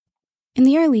In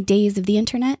the early days of the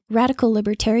internet, radical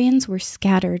libertarians were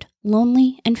scattered,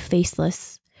 lonely, and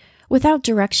faceless. Without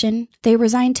direction, they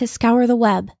resigned to scour the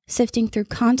web, sifting through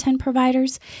content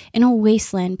providers in a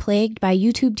wasteland plagued by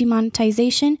YouTube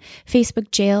demonetization,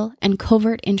 Facebook jail, and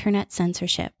covert internet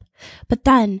censorship. But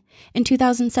then, in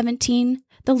 2017,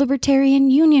 the Libertarian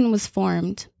Union was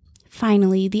formed.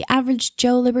 Finally, the average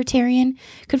Joe libertarian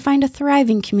could find a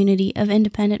thriving community of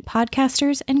independent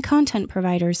podcasters and content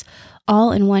providers,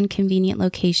 all in one convenient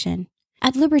location.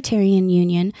 At Libertarian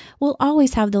Union, we'll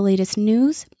always have the latest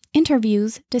news,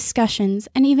 interviews, discussions,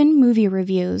 and even movie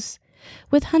reviews.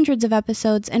 With hundreds of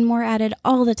episodes and more added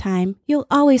all the time, you'll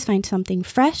always find something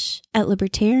fresh at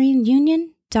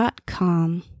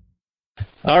libertarianunion.com.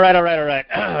 All right.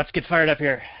 Let's get fired up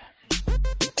here.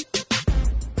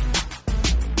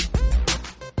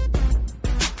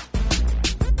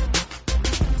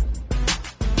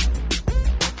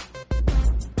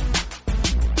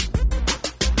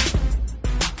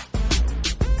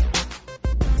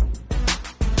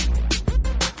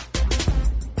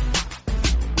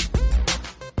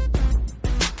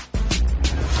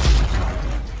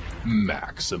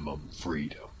 Maximum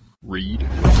freedom. Read. Stay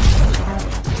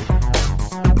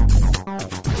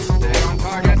on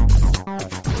target.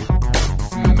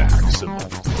 Maximum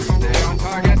freedom. Stay on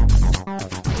target.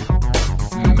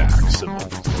 Maximum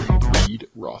freedom. Read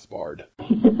Rothbard.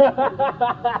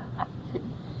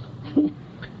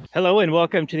 Hello and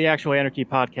welcome to the Actual Anarchy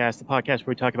Podcast, the podcast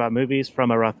where we talk about movies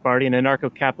from a Rothbardian and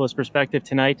anarcho-capitalist perspective.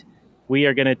 Tonight, we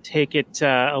are going to take it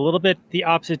a little bit the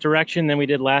opposite direction than we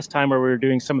did last time, where we were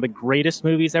doing some of the greatest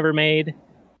movies ever made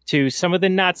to some of the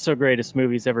not so greatest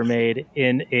movies ever made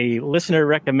in a listener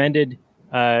recommended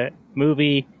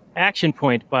movie, Action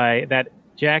Point, by that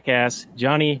jackass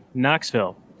Johnny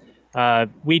Knoxville.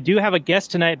 We do have a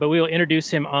guest tonight, but we will introduce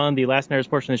him on the last night's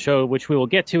portion of the show, which we will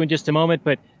get to in just a moment.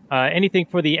 But anything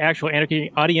for the Actual Anarchy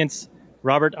audience,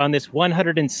 Robert, on this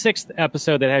 106th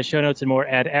episode that has show notes and more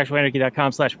at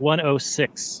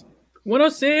actualanarchy.com/106.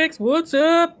 106, what's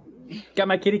up? Got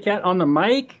my kitty cat on the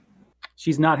mic.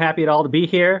 She's not happy at all to be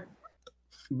here.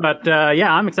 But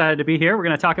yeah, I'm excited to be here. We're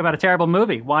going to talk about a terrible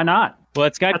movie. Why not? Well,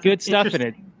 it's got good stuff in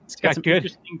it. It's got some good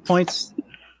interesting points.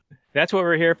 That's what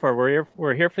we're here for.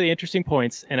 We're here for the interesting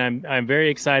points, and I'm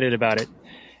very excited about it.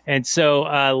 And so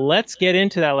let's get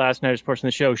into that last night's portion of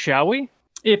the show, shall we?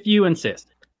 If you insist.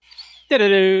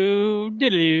 Diddle-doo,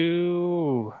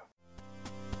 diddle-doo.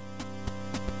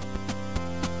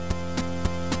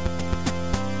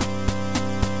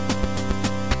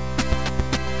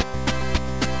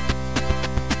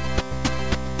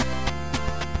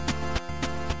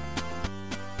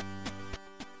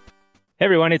 Hey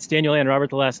everyone, it's Daniel and Robert,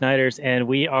 the Last Nighters, and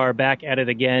we are back at it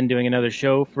again doing another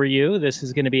show for you. This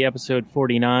is going to be episode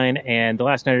 49, and the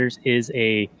Last Nighters is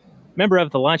a member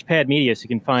of the Launchpad Media, so you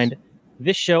can find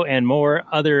this show and more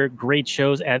other great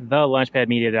shows at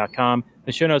thelaunchpadmedia.com.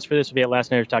 The show notes for this will be at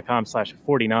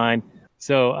lastnighters.com/49.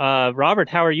 So, Robert,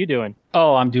 how are you doing?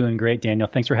 Oh, I'm doing great, Daniel.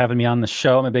 Thanks for having me on the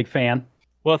show. I'm a big fan.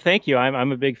 Well, thank you.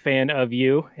 I'm a big fan of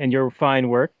you and your fine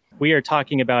work. We are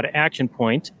talking about Action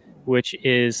Point, which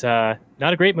is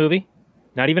not a great movie,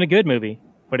 not even a good movie,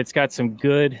 but it's got some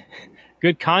good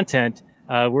content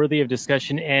worthy of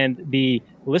discussion. And the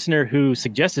listener who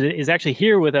suggested it is actually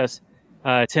here with us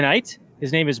tonight.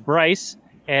 His name is Bryce.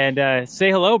 And say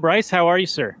hello, Bryce. How are you,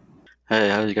 sir? Hey,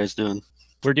 how are you guys doing?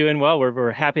 We're doing well.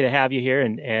 We're happy to have you here.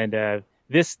 And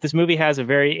this movie has a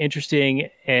very interesting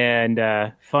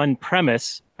and fun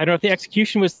premise. I don't know if the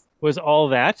execution was all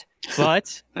that,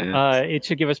 but it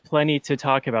should give us plenty to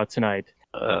talk about tonight.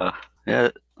 Yeah,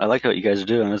 I like what you guys are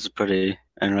doing. It's a pretty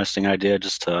interesting idea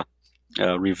just to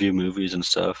review movies and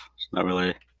stuff. It's not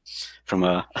really from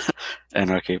a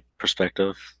anarchy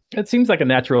perspective. It seems like a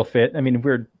natural fit. I mean,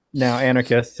 we're now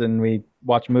anarchists and we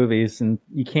watch movies and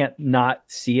you can't not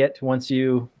see it once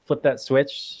you flip that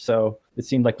switch. So it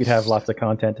seemed like we'd have lots of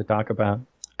content to talk about.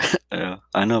 Yeah,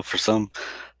 I know for some,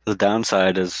 the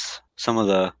downside is some of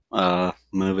the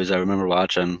movies I remember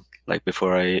watching, like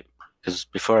before I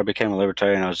became a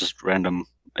libertarian, I was just random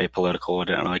apolitical. I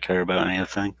didn't really care about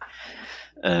anything.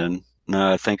 And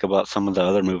now I think about some of the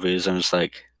other movies and it's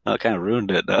like, oh, it kind of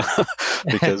ruined it though.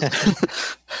 Because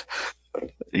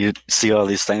you see all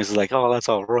these things, it's like, oh, that's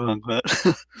all wrong. But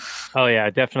oh yeah,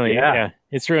 definitely. Yeah.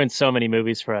 It's ruined so many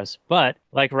movies for us. But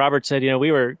like Robert said,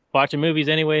 we were watching movies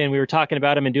anyway, and we were talking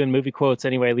about them and doing movie quotes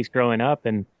anyway, at least growing up.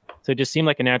 And so it just seemed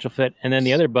like a natural fit. And then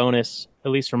the other bonus,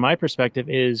 at least from my perspective,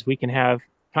 is we can have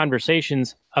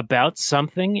conversations about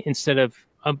something instead of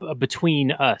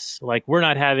between us. Like, we're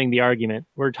not having the argument.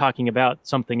 We're talking about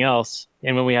something else.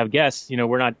 And when we have guests,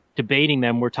 we're not debating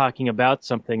them. We're talking about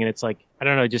something. And it's like, I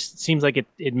don't know, it just seems like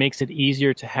it makes it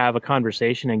easier to have a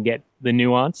conversation and get the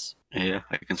nuance. Yeah,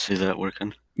 I can see that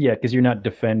working. Yeah, because you're not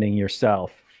defending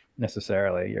yourself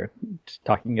necessarily. You're just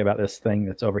talking about this thing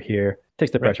that's over here.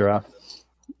 Takes the pressure off.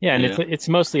 Yeah, and Yeah. it's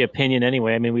mostly opinion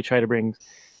anyway. I mean, we try to bring,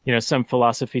 some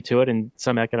philosophy to it and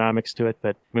some economics to it,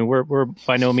 but I mean, we're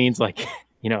by no means like,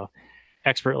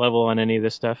 expert level on any of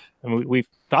this stuff. I mean, we've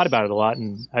thought about it a lot,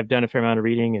 and I've done a fair amount of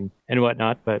reading and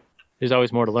whatnot, but there's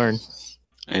always more to learn.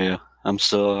 Yeah, I'm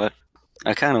still.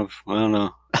 I kind of. I don't know.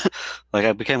 Like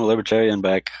I became a libertarian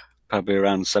back probably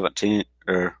around 17,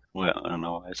 or well, I don't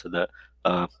know why I said that.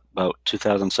 About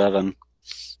 2007,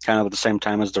 kind of at the same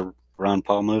time as the Ron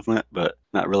Paul movement, but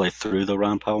not really through the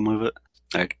Ron Paul movement.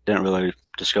 I didn't really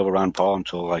discover Ron Paul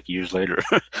until like years later.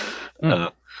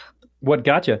 What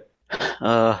got you?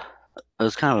 It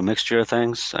was kind of a mixture of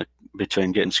things, like,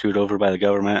 between getting screwed over by the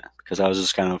government, because I was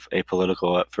just kind of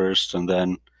apolitical at first, and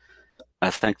then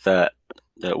I think that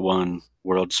one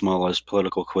World's Smallest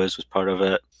Political Quiz was part of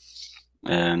it,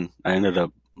 and I ended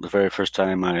up, the very first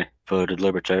time I voted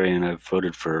Libertarian, I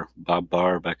voted for Bob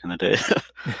Barr back in the day,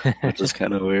 which is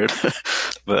kind of weird.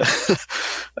 But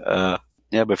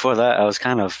yeah, before that, I was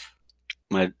kind of,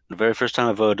 the very first time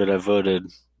I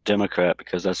voted Democrat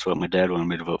because that's what my dad wanted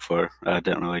me to vote for. I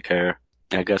didn't really care.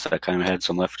 I guess I kind of had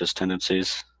some leftist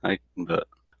tendencies, but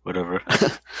whatever.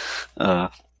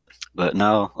 But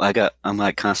now I'm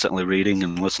like constantly reading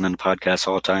and listening to podcasts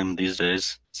all the time these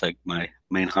days. It's like my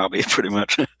main hobby, pretty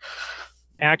much.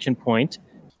 Action Point.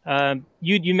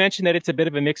 You mentioned that it's a bit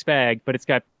of a mixed bag, but it's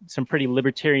got some pretty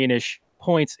libertarianish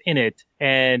points in it,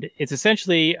 and it's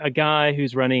essentially a guy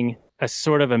who's running a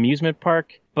sort of amusement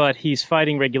park, but he's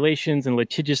fighting regulations and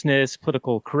litigiousness,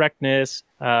 political correctness,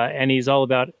 and he's all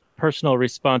about personal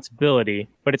responsibility.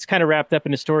 But it's kind of wrapped up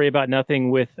in a story about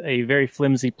nothing with a very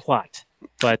flimsy plot.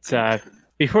 But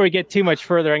before we get too much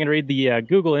further, I'm going to read the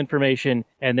Google information,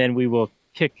 and then we will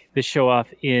kick the show off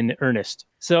in earnest.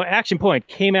 So Action Point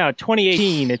came out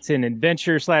 2018. It's an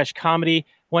adventure/comedy,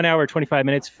 1 hour, 25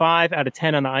 minutes, 5 out of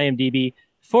 10 on the IMDb,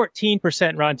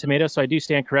 14% Rotten Tomatoes. So I do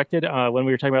stand corrected. When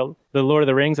we were talking about The Lord of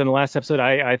the Rings on the last episode,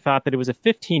 I thought that it was a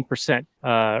 15%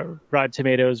 Rotten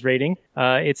Tomatoes rating.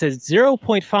 It's a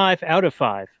 0.5 out of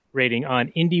 5 rating on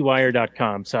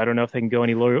IndieWire.com. So I don't know if they can go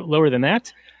any lower than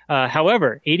that.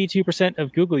 However, 82%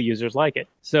 of Google users like it.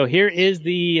 So here is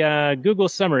the Google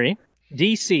summary.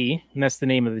 DC, and that's the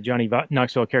name of the Johnny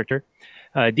Knoxville character.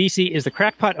 DC is the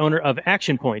crackpot owner of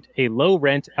Action Point, a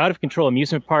low-rent, out-of-control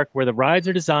amusement park where the rides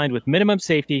are designed with minimum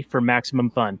safety for maximum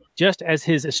fun. Just as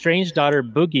his estranged daughter,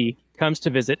 Boogie, comes to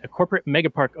visit, a corporate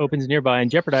megapark opens nearby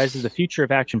and jeopardizes the future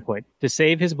of Action Point. To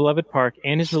save his beloved park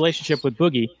and his relationship with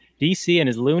Boogie, DC and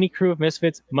his loony crew of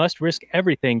misfits must risk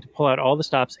everything to pull out all the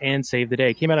stops and save the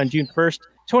day. It came out on June 1st,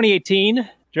 2018,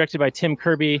 directed by Tim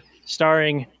Kirby,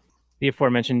 starring the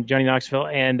aforementioned Johnny Knoxville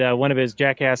and one of his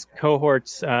Jackass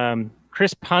cohorts,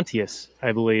 Chris Pontius,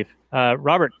 I believe.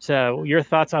 Robert, your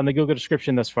thoughts on the Google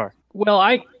description thus far? Well,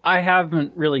 I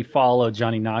haven't really followed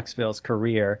Johnny Knoxville's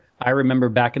career. I remember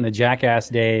back in the Jackass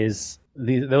days,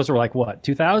 those were like, what,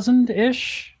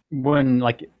 2000-ish? When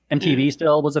like MTV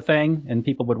still was a thing and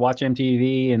people would watch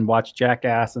MTV and watch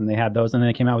Jackass, and they had those, and then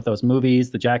they came out with those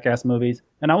movies, the Jackass movies.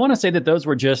 And I want to say that those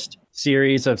were just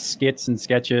series of skits and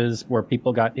sketches where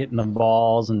people got hit in the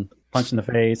balls and punched in the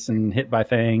face and hit by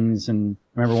things. And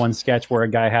I remember one sketch where a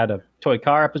guy had a toy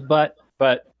car up his butt.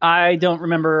 But I don't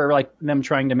remember like them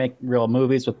trying to make real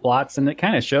movies with plots, and it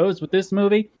kind of shows with this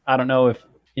movie. I don't know if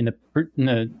in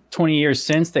the 20 years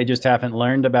since they just haven't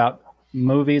learned about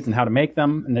movies and how to make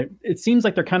them. And it seems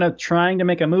like they're kind of trying to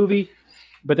make a movie,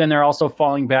 but then they're also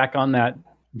falling back on that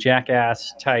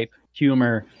Jackass type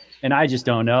humor. And I just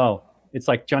don't know. It's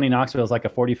like Johnny Knoxville is like a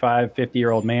 45,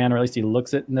 50-year-old man, or at least he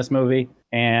looks it in this movie.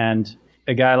 And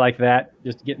a guy like that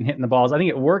just getting hit in the balls. I think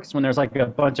it works when there's like a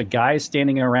bunch of guys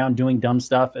standing around doing dumb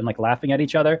stuff and like laughing at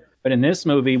each other. But in this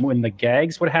movie, when the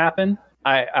gags would happen,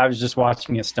 I was just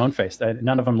watching it stone-faced.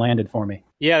 None of them landed for me.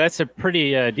 Yeah, that's a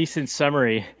pretty decent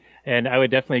summary. And I would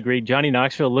definitely agree. Johnny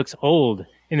Knoxville looks old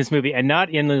in this movie, and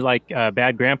not in the like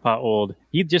bad grandpa old.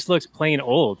 He just looks plain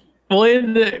old. Well,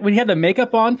 when he had the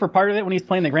makeup on for part of it when he's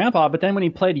playing the grandpa, but then when he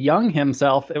played young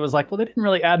himself, it was like, well, they didn't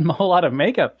really add a whole lot of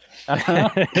makeup.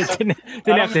 didn't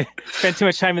have to spend too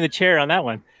much time in the chair on that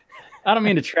one. I don't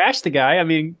mean to trash the guy. I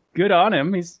mean, good on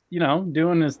him. He's,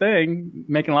 doing his thing,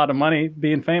 making a lot of money,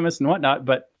 being famous and whatnot,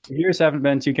 but years haven't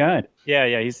been too kind.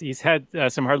 Yeah, he's had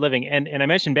some hard living. And I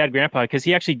mentioned Bad Grandpa because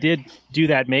he actually did do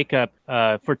that makeup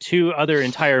for 2 other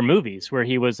entire movies where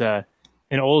he was an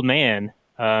old man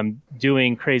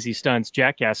doing crazy stunts,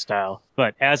 Jackass style,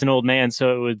 but as an old man,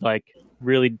 so it would like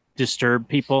really disturb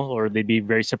people, or they'd be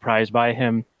very surprised by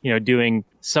him, doing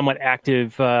somewhat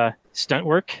active stunt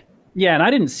work. Yeah, and I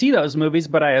didn't see those movies,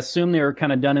 but I assume they were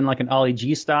kind of done in like an Ollie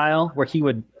G style, where he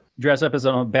would dress up as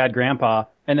a bad grandpa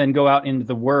and then go out into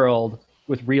the world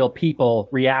with real people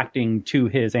reacting to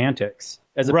his antics,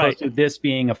 as opposed to this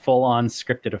being a full-on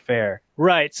scripted affair.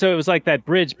 Right. So it was like that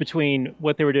bridge between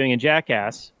what they were doing in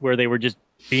Jackass, where they were just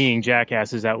being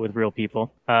jackasses out with real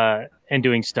people and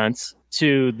doing stunts,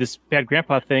 to this bad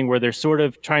grandpa thing where they're sort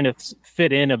of trying to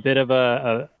fit in a bit of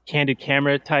a candid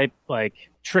camera type, like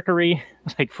trickery,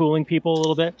 like fooling people a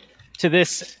little bit, to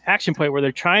this action point where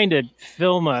they're trying to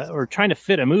film or trying to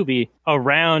fit a movie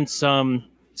around some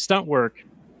stunt work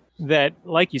that,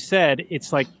 like you said,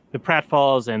 it's like the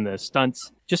pratfalls and the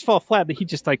stunts just fall flat. That he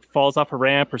just like falls off a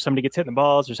ramp, or somebody gets hit in the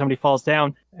balls, or somebody falls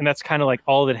down, and that's kind of like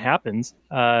all that happens.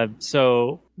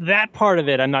 So that part of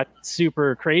it I'm not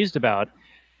super crazed about.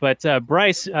 But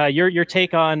Bryce, your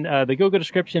take on the Google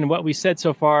description and what we said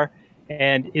so far,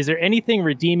 and is there anything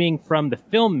redeeming from the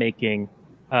filmmaking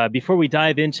before we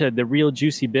dive into the real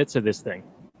juicy bits of this thing?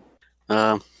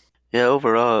 Yeah,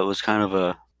 overall it was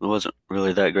it wasn't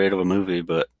really that great of a movie,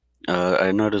 but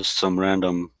I noticed some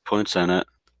random points in it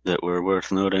that were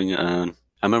worth noting. And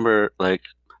I remember, like,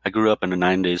 I grew up in the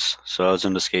 90s, so I was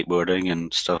into skateboarding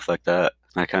and stuff like that.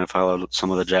 I kind of followed some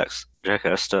of the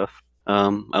Jackass stuff.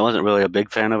 I wasn't really a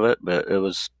big fan of it, but it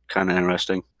was kind of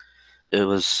interesting. It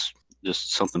was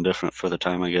just something different for the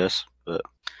time, I guess. But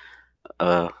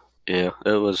yeah,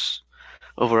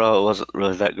 overall it wasn't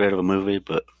really that great of a movie,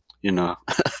 but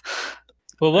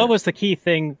Well, what was the key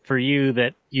thing for you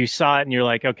that you saw it and you're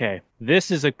like, okay,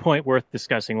 this is a point worth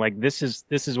discussing. Like, this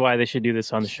is why they should do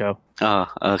this on the show. Oh,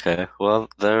 okay. Well,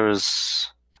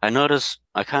 I noticed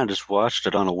I kind of just watched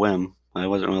it on a whim. I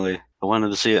wanted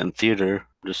to see it in theater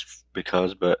just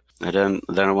because, but then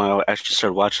when I actually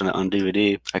started watching it on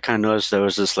DVD, I kind of noticed there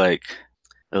was this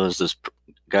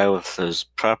guy with his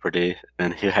property,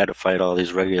 and he had to fight all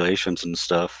these regulations and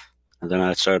stuff. And then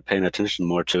I started paying attention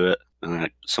more to it, and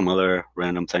some other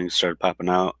random things started popping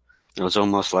out. It was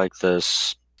almost like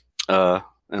this, in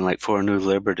like For New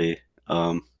Liberty,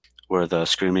 where the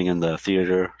screaming in the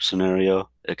theater scenario.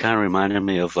 It kind of reminded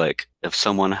me of like if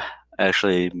someone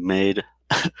actually made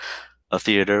a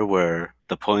theater where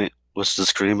the point was to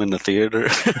scream in the theater.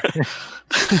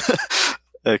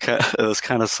 It was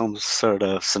kind of some sort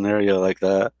of scenario like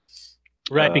that.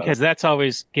 Right, because that's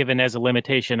always given as a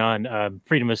limitation on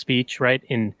freedom of speech, right,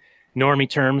 in normie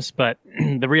terms. But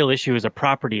the real issue is a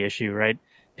property issue, right?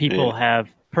 People have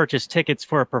purchased tickets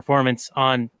for a performance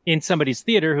in somebody's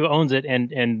theater who owns it, and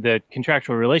the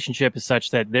contractual relationship is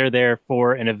such that they're there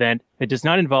for an event that does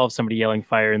not involve somebody yelling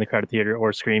fire in the crowded theater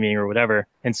or screaming or whatever.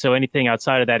 And so anything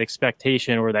outside of that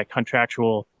expectation or that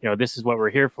contractual, this is what we're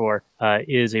here for,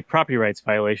 is a property rights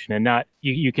violation. And not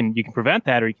you can prevent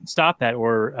that, or you can stop that,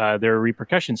 or there are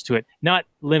repercussions to it. Not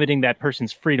limiting that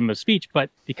person's freedom of speech, but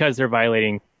because they're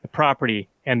violating the property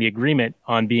and the agreement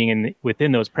on being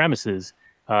within those premises.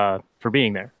 For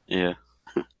being there. Yeah.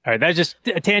 All right, that's just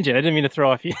a tangent. I didn't mean to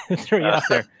throw you off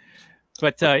there.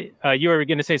 But you were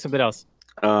going to say something else.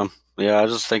 Yeah, I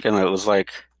was just thinking it was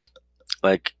like,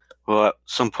 well, at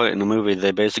some point in the movie,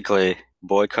 they basically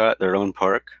boycott their own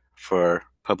park for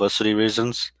publicity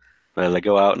reasons. They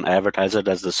go out and advertise it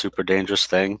as the super dangerous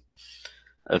thing.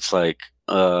 It's like,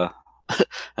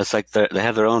 it's like they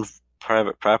have their own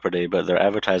private property, but they're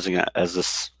advertising it as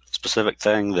this specific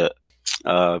thing that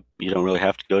you don't really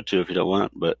have to go to if you don't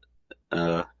want, but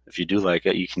if you do like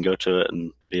it, you can go to it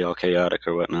and be all chaotic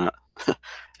or whatnot.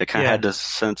 It kind of had this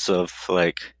sense of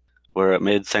like where it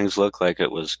made things look like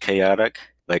it was chaotic,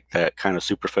 like that kind of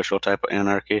superficial type of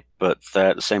anarchy, but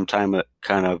at the same time it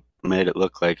kind of made it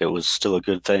look like it was still a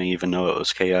good thing even though it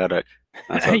was chaotic.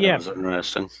 I thought that was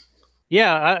interesting.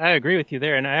 Yeah, I agree with you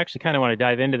there, and I actually kind of want to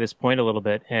dive into this point a little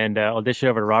bit, and I'll dish it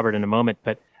over to Robert in a moment,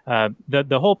 but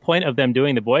the whole point of them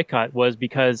doing the boycott was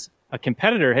because a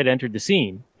competitor had entered the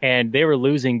scene and they were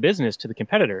losing business to the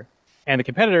competitor. And the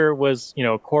competitor was,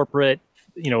 corporate,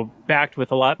 backed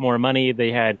with a lot more money.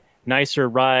 They had nicer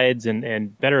rides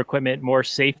and better equipment, more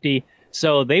safety.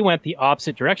 So they went the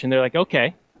opposite direction. They're like,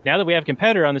 okay, now that we have a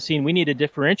competitor on the scene, we need to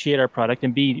differentiate our product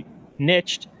and be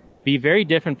niched, be very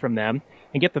different from them,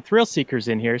 and get the thrill seekers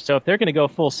in here. So if they're going to go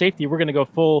full safety, we're going to go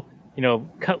full,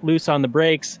 cut loose on the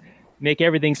brakes, make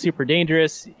everything super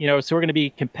dangerous, so we're going to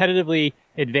be competitively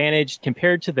advantaged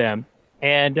compared to them.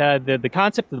 And the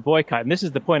concept of the boycott, and this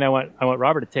is the point I want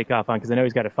Robert to take off on, because I know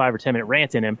he's got a 5 or 10 minute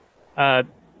rant in him.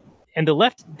 And the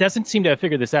left doesn't seem to have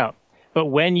figured this out. But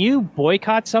when you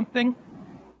boycott something,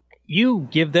 you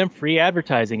give them free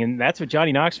advertising, and that's what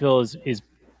Johnny Knoxville is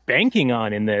banking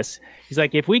on in this. He's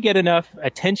like, if we get enough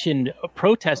attention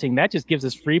protesting, that just gives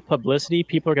us free publicity.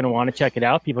 People are going to want to check it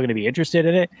out. People are going to be interested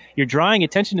in it. You're drawing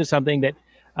attention to something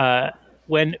that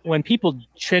when people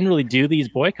generally do these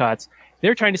boycotts,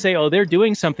 they're trying to say, oh, they're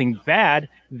doing something bad,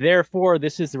 therefore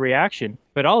this is the reaction.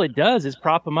 But all it does is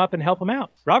prop them up and help them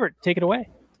out. Robert, take it away.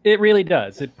 It really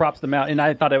does. It props them out. And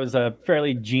I thought it was a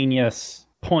fairly genius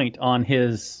point on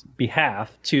his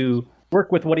behalf to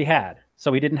work with what he had.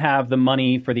 So he didn't have the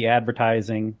money for the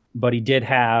advertising, but he did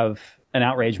have an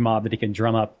outrage mob that he can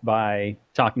drum up by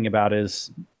talking about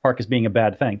his park as being a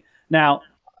bad thing. Now,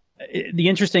 the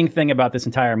interesting thing about this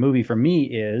entire movie for me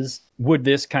is, would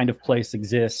this kind of place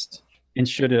exist? And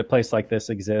should a place like this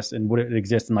exist? And would it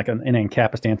exist in like an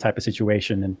Ancapistan type of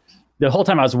situation? And the whole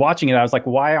time I was watching it, I was like,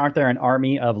 why aren't there an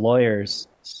army of lawyers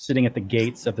sitting at the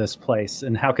gates of this place?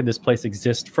 And how could this place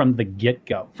exist from the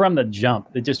get-go, from the jump?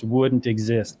 It just wouldn't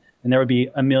exist. And there would be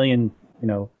a million,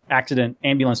 accident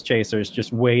ambulance chasers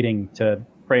just waiting to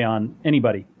prey on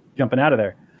anybody jumping out of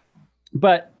there.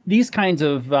 But these kinds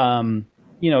of,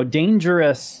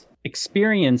 dangerous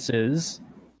experiences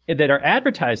that are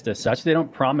advertised as such, they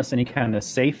don't promise any kind of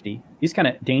safety. These kind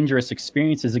of dangerous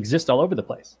experiences exist all over the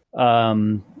place.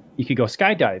 You could go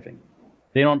skydiving.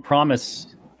 They don't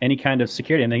promise any kind of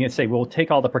security. And they can say, we'll take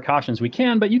all the precautions we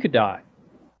can, but you could die.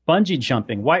 Bungee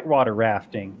jumping, whitewater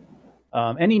rafting,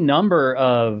 any number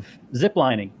of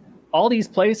ziplining. All these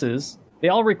places, they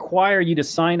all require you to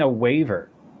sign a waiver.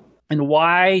 And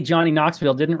why Johnny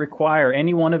Knoxville didn't require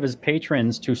any one of his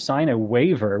patrons to sign a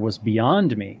waiver was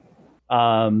beyond me.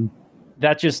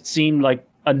 That just seemed like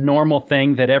a normal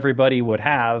thing that everybody would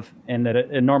have, and that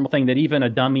a normal thing that even a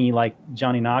dummy like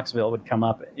Johnny Knoxville would come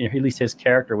up, at least his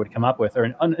character would come up with,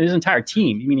 or his entire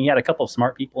team. I mean, he had a couple of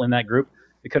smart people in that group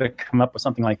that could have come up with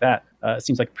something like that. It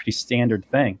seems like a pretty standard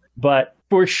thing. But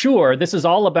for sure, this is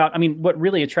all about, what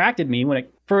really attracted me when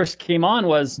it first came on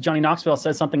was Johnny Knoxville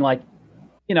said something like,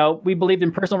 we believed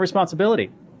in personal responsibility.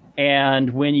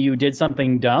 And when you did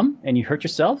something dumb and you hurt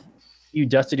yourself, you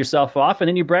dusted yourself off and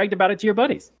then you bragged about it to your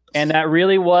buddies. And that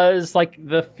really was like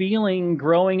the feeling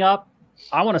growing up,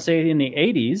 I want to say in the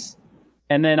 80s.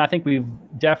 And then I think we've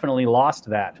definitely lost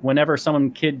that. Whenever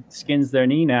kid skins their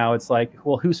knee now, it's like,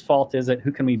 well, whose fault is it?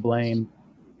 Who can we blame?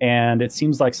 And it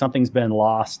seems like something's been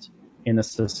lost in the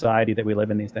society that we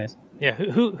live in these days. Yeah,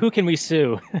 who can we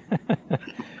sue?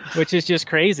 Which is just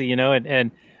crazy,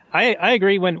 and I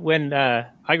agree. When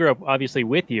I grew up, obviously,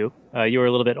 with you, you were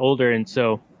a little bit older, and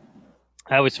so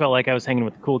I always felt like I was hanging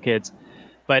with the cool kids.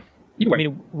 But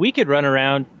we could run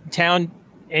around town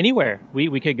anywhere.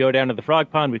 We could go down to the frog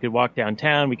pond. We could walk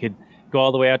downtown. We could go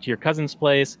all the way out to your cousin's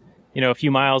place, a few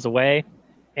miles away.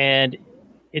 And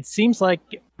it seems like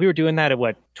we were doing that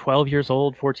at 12 years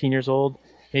old, 14 years old,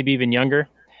 maybe even younger.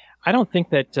 I don't think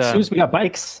that as soon as we got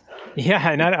bikes. Yeah,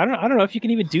 and I don't know if you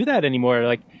can even do that anymore.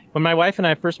 Like when my wife and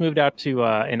I first moved out to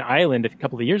an island a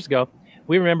couple of years ago,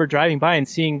 we remember driving by and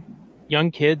seeing young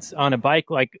kids on a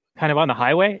bike, like kind of on the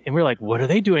highway, and we're like, "What are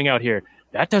they doing out here?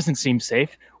 That doesn't seem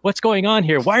safe. What's going on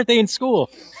here? Why aren't they in school?"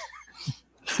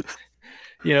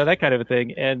 That kind of a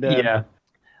thing. And yeah,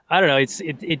 I don't know.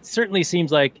 It certainly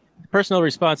seems like personal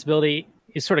responsibility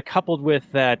is sort of coupled with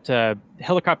that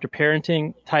helicopter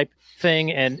parenting type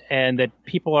thing, and that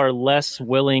people are less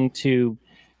willing to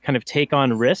kind of take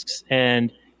on risks.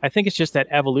 And I think it's just that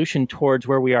evolution towards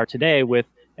where we are today, with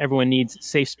everyone needs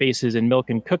safe spaces and milk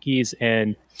and cookies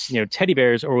and teddy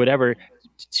bears or whatever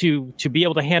to be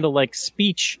able to handle like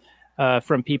speech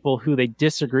from people who they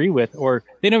disagree with, or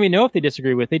they don't even know if they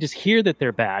disagree with. They just hear that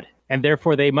they're bad and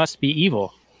therefore they must be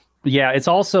evil. Yeah, it's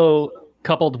also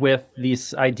coupled with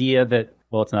this idea that,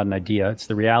 well, it's not an idea, it's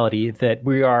the reality that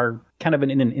we are kind of in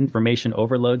an information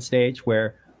overload stage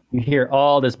where you hear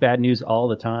all this bad news all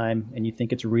the time and you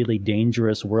think it's a really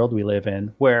dangerous world we live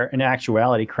in, where in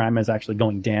actuality, crime is actually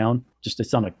going down.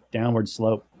 It's on a downward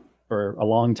slope for a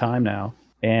long time now.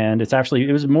 And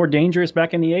it was more dangerous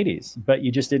back in the 80s, but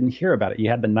you just didn't hear about it. You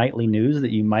had the nightly news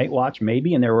that you might watch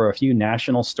maybe, and there were a few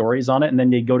national stories on it. And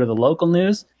then you'd go to the local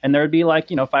news and there'd be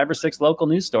 5 or 6 local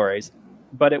news stories,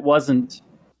 but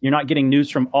you're not getting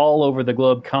news from all over the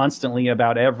globe constantly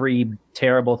about every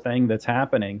terrible thing that's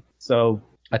happening. So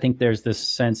I think there's this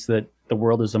sense that the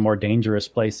world is a more dangerous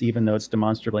place, even though it's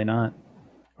demonstrably not.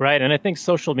 Right. And I think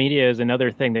social media is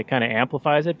another thing that kind of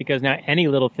amplifies it, because now any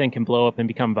little thing can blow up and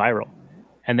become viral.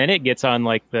 And then it gets on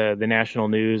like the national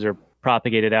news or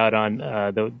propagated out on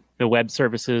the web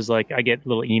services. Like I get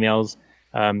little emails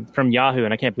from Yahoo,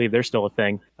 and I can't believe they're still a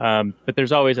thing. But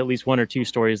there's always at least one or two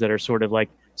stories that are sort of like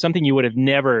something you would have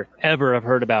never, ever have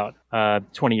heard about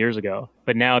 20 years ago.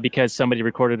 But now because somebody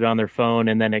recorded it on their phone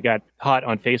and then it got hot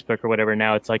on Facebook or whatever,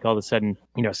 now it's like all of a sudden,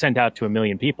 sent out to 1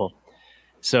 million people.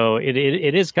 So it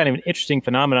is kind of an interesting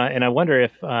phenomenon, and I wonder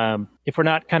if we're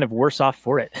not kind of worse off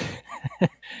for it,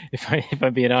 if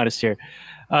I'm being honest here.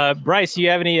 Bryce, do you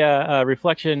have any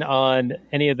reflection on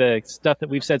any of the stuff that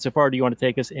we've said so far? Or do you want to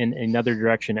take us in another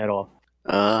direction at all?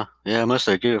 Yeah, I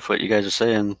mostly agree with what you guys are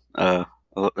saying.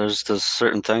 There's this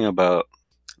certain thing about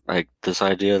like this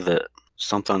idea that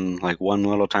something like one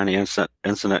little tiny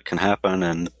incident can happen,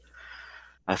 and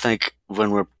I think when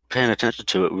we're paying attention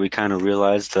to it, we kind of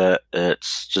realize that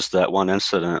it's just that one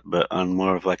incident, but on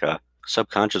more of like a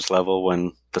subconscious level,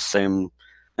 when the same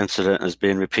incident is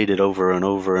being repeated over and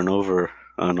over and over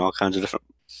on all kinds of different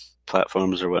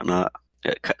platforms or whatnot,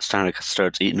 it kind of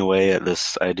starts eating away at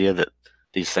this idea that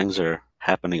these things are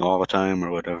happening all the time or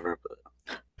whatever.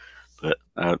 But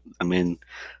I mean,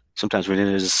 sometimes we need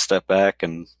to just step back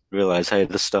and realize, hey,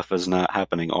 this stuff is not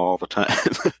happening all the time.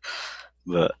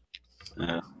 But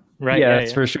right, yeah,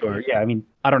 that's for sure. Yeah, I mean,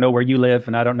 I don't know where you live,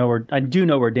 and I do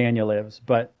know where Daniel lives,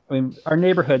 but I mean, our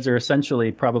neighborhoods are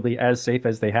essentially probably as safe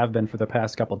as they have been for the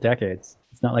past couple decades.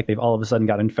 It's not like they've all of a sudden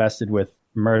got infested with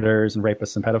murders and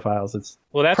rapists and pedophiles. That's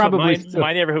probably what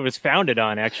my neighborhood was founded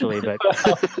on, actually. But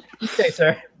okay,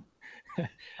 sir.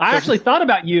 I actually thought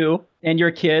about you and your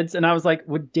kids, and I was like,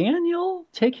 would Daniel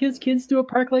take his kids to a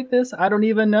park like this? I don't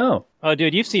even know. Oh,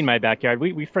 dude, you've seen my backyard.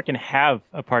 We freaking have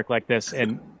a park like this.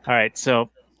 And all right, so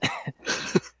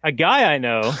a guy I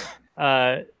know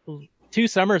 2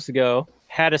 summers ago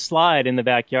had a slide in the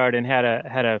backyard and had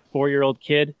a 4-year-old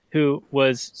kid who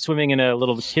was swimming in a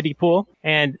little kiddie pool.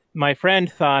 And my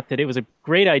friend thought that it was a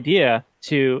great idea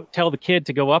to tell the kid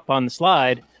to go up on the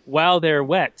slide while they're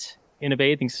wet in a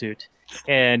bathing suit.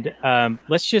 And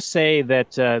let's just say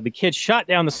that the kid shot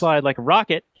down the slide like a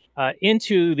rocket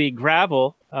into the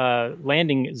gravel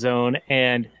landing zone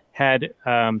and had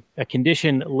a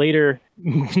condition later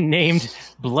named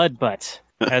blood butt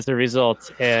as a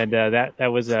result. And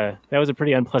that was a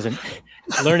pretty unpleasant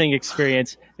learning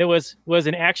experience. That was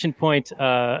an action point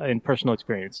in personal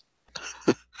experience.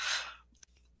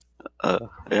 Yeah,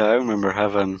 I remember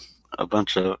having a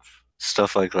bunch of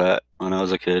stuff like that when I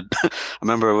was a kid. I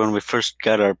remember when we first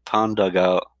got our pond dug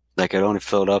out, like it only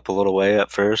filled up a little way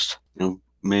at first.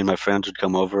 Me and my friends would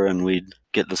come over and we'd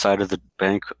get the side of the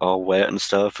bank all wet and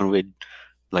stuff, and we'd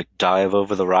like dive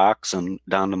over the rocks and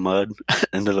down the mud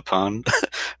into the pond.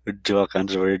 We'd do all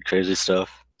kinds of weird, crazy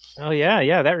stuff. Oh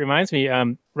yeah. That reminds me,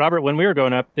 Robert, when we were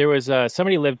growing up, there was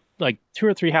somebody lived like 2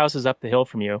 or 3 houses up the hill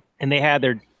from you, and they had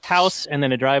their house and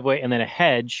then a driveway and then a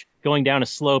hedge going down a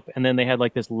slope, and then they had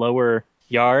like this lower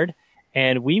yard,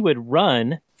 and we would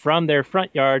run from their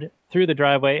front yard through the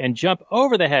driveway and jump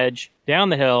over the hedge down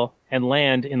the hill and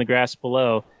land in the grass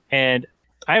below. And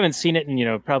I haven't seen it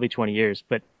in probably 20 years,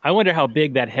 but I wonder how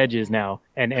big that hedge is now,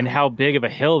 and how big of a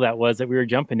hill that was that we were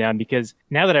jumping down, because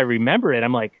now that I remember it,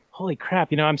 I'm like, holy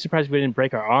crap, I'm surprised we didn't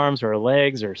break our arms or our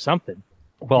legs or something.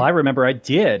 Well, I remember I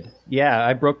did. Yeah,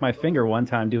 I broke my finger one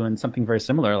time doing something very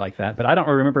similar like that, but I don't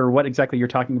remember what exactly you're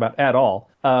talking about at all.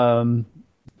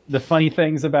 The funny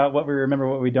things about what we remember,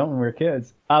 what we don't when we were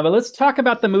kids. But let's talk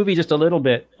about the movie just a little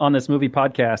bit on this movie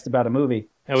podcast about a movie.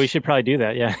 Oh, we should probably do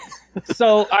that, yeah.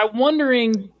 So I'm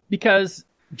wondering, because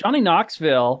Johnny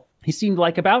Knoxville, he seemed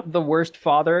like about the worst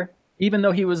father, even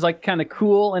though he was like kind of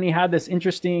cool and he had this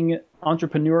interesting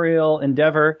entrepreneurial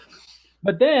endeavor.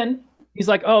 But then he's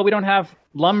like, oh, we don't have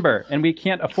lumber and we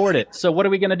can't afford it. So what are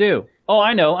we going to do? Oh,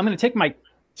 I know. I'm going to take my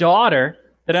daughter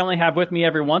that I only have with me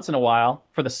every once in a while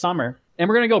for the summer, and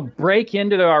we're going to go break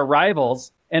into our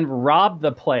rivals and rob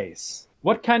the place.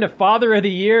 What kind of father of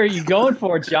the year are you going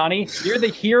for, Johnny? You're the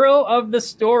hero of the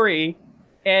story,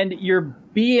 and you're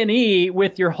B&E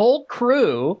with your whole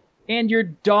crew and your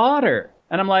daughter.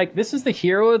 And I'm like, this is the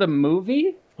hero of the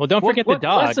movie? Well, don't forget the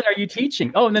dog. What lesson are you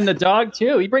teaching? Oh, and then the dog,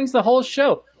 too. He brings the whole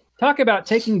show. Talk about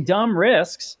taking dumb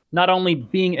risks, not only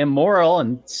being immoral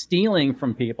and stealing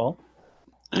from people.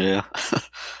 Yeah, that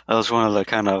was one of the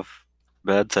kind of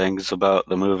bad things about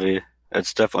the movie.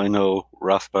 It's definitely no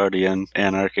Rothbardian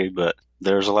anarchy, but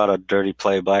there's a lot of dirty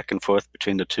play back and forth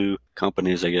between the two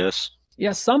companies, I guess.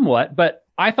 Yeah, somewhat. But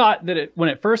I thought that when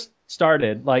it first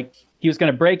started, like he was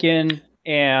going to break in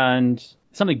and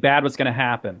something bad was going to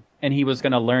happen, and he was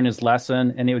going to learn his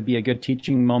lesson, and it would be a good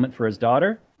teaching moment for his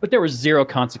daughter. But there were zero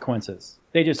consequences.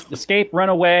 They just escape, run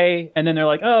away, and then they're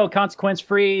like, oh,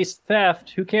 consequence-free theft.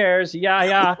 Who cares?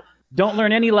 Yeah. Don't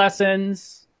learn any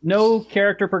lessons. No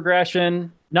character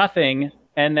progression. Nothing.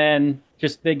 And then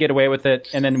just they get away with it,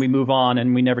 and then we move on,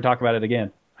 and we never talk about it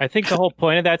again. I think the whole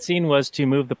point of that scene was to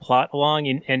move the plot along,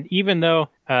 and even though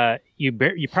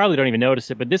you probably don't even notice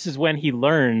it, but this is when he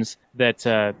learns that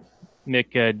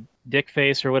Mick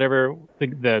Dickface or whatever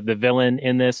the villain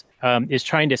in this is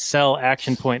trying to sell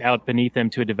Action Point out beneath him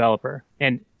to a developer,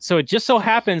 and so it just so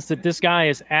happens that this guy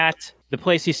is at the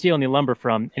place he's stealing the lumber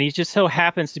from, and he just so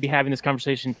happens to be having this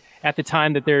conversation at the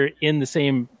time that they're in the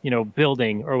same,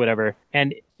 building or whatever.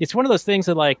 And it's one of those things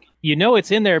that, like,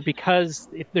 it's in there because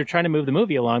they're trying to move the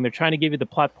movie along. They're trying to give you the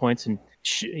plot points and,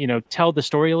 tell the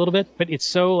story a little bit. But it's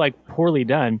so, like, poorly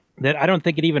done that I don't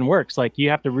think it even works. Like, you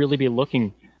have to really be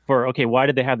looking for, okay, why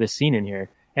did they have this scene in here?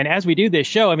 And as we do this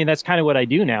show, I mean, that's kind of what I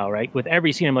do now, right? With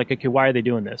every scene, I'm like, okay, why are they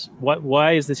doing this?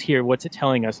 Why is this here? What's it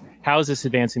telling us? How is this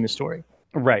advancing the story?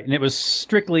 Right, and it was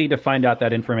strictly to find out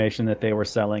that information that they were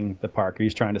selling the park. He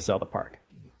was trying to sell the park.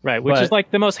 Right, which is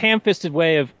like the most ham-fisted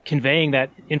way of conveying that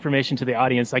information to the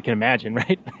audience I can imagine,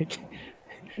 right?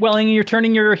 Well, and you're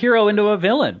turning your hero into a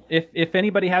villain. If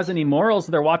anybody has any morals,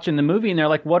 they're watching the movie and they're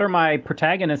like, what are my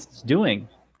protagonists doing?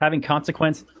 Having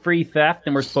consequence-free theft,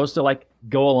 and we're supposed to, like,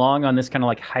 go along on this kind of,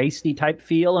 like, heisty type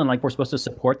feel, and, like, we're supposed to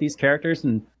support these characters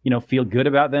and, feel good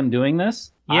about them doing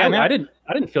this? Yeah, I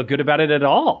didn't feel good about it at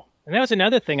all. And that was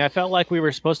another thing. I felt like we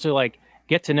were supposed to, like,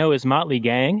 get to know his motley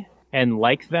gang and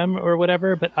like them or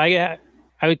whatever, but I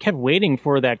kept waiting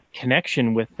for that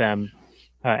connection with them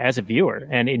as a viewer,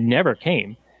 and it never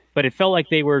came. But it felt like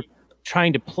they were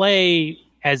trying to play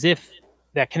as if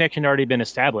that connection had already been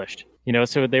established,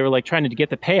 so they were, like, trying to get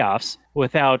the payoffs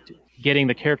without getting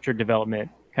the character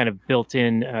development kind of built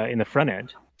in the front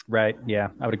end. Right, yeah,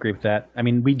 I would agree with that. I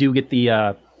mean, we do get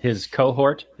the his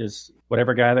cohort, his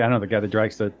whatever guy, I don't know, the guy that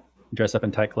likes to dress up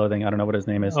in tight clothing. I don't know what his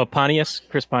name is. Oh, Pontius,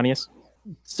 Chris Pontius.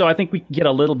 So I think we get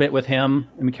a little bit with him,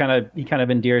 and he kind of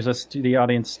endears us to the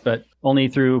audience, but only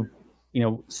through,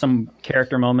 some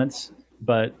character moments.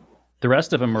 But the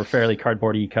rest of them are fairly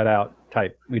cardboardy cut out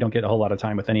type. We don't get a whole lot of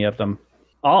time with any of them.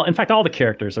 In fact, all the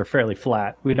characters are fairly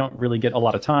flat. We don't really get a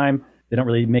lot of time. They don't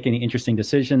really make any interesting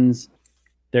decisions.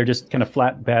 They're just kind of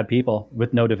flat, bad people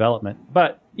with no development.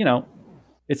 But,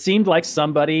 it seemed like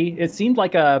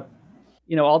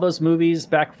all those movies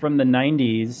back from the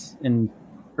 90s and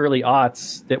early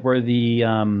aughts that were the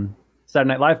Saturday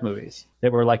Night Live movies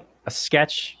that were like a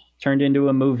sketch turned into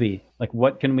a movie. Like,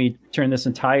 what can we turn this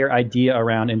entire idea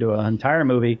around into an entire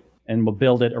movie, and we'll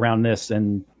build it around this.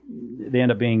 And they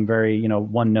end up being very,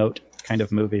 one note kind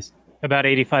of movies. About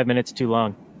 85 minutes too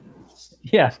long.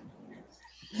 Yeah.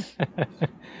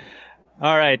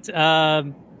 All right.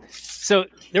 So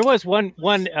there was one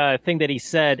thing that he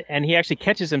said, and he actually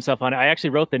catches himself on it. I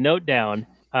actually wrote the note down,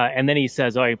 and then he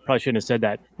says, I probably shouldn't have said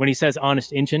that. When he says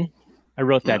honest Injun, I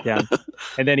wrote that down.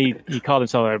 And then he called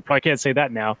himself, I probably can't say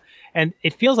that now. And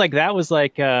it feels like that was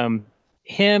like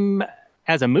him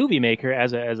as a movie maker,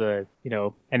 as a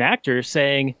an actor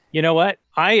saying, you know what,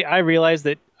 I realize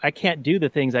that I can't do the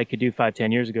things I could do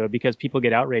 5-10 years ago because people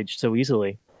get outraged so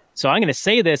easily. So I'm going to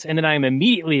say this, and then I'm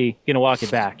immediately going to walk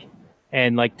it back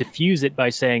and, like, diffuse it by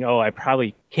saying, oh, I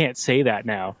probably can't say that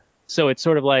now. So it's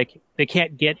sort of like they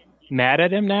can't get mad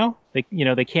at him now. They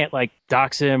can't, like,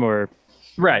 dox him or...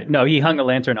 Right. No, he hung a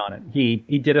lantern on it.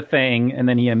 He did a thing, and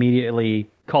then he immediately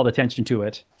called attention to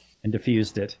it and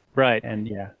diffused it. Right. And,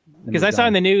 yeah. Because I saw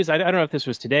in the news, I don't know if this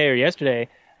was today or yesterday,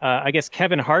 I guess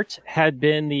Kevin Hart had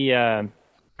been the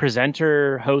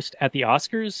presenter host at the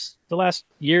Oscars the last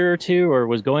year or two, or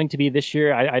was going to be this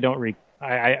year. I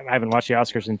haven't watched the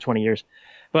Oscars in 20 years,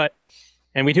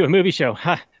 and we do a movie show.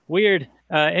 Weird.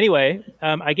 Anyway,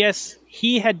 I guess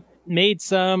he had made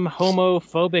some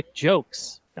homophobic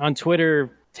jokes on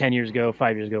Twitter 10 years ago,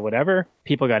 5 years ago, whatever.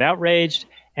 People got outraged.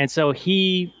 And so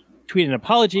he tweeted an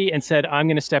apology and said, I'm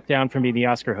going to step down from being the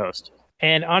Oscar host.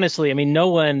 And honestly, I mean, no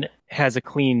one has a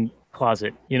clean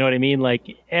closet. You know what I mean?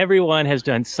 Like, everyone has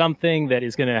done something that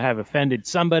is going to have offended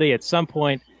somebody at some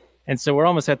point. And so we're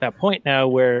almost at that point now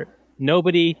where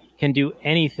nobody can do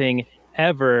anything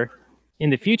ever in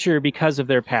the future because of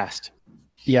their past.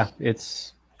 Yeah,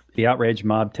 it's the outrage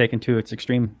mob taken to its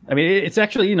extreme. I mean, it's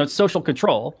actually, social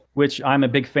control, which I'm a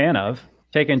big fan of,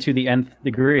 taken to the nth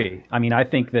degree. I mean, I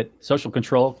think that social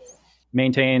control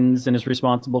maintains and is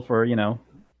responsible for,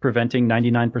 preventing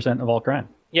 99% of all crime.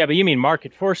 Yeah, but you mean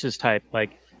market forces type,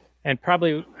 like, and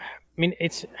probably, I mean,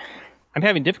 I'm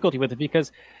having difficulty with it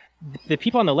because the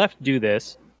people on the left do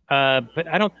this, but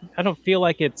I don't feel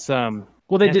like it's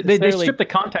well, they strip the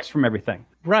context from everything,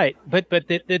 right? But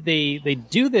they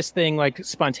do this thing like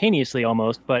spontaneously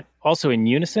almost, but also in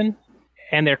unison,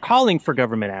 and they're calling for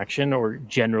government action, or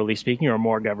generally speaking, or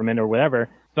more government or whatever.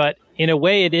 But in a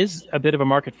way, it is a bit of a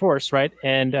market force, right?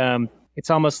 And it's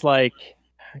almost like,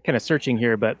 kind of searching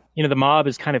here, but the mob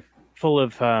is kind of full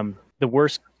of the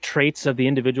worst traits of the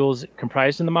individuals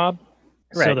comprised in the mob.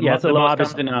 Right. So the mob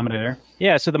lowest common denominator.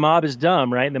 Yeah, so the mob is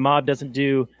dumb, right? The mob doesn't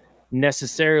do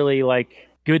necessarily like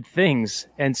good things.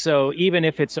 And so even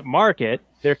if it's a market,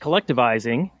 they're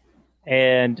collectivizing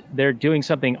and they're doing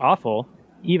something awful,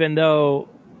 even though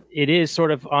it is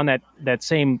sort of on that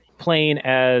same plane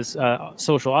as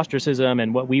social ostracism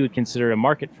and what we would consider a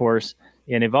market force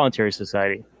in a voluntary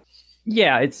society.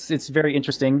 Yeah, it's very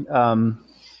interesting.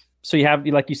 So you have,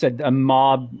 like you said, a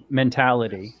mob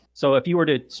mentality. So if you were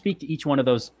to speak to each one of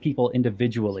those people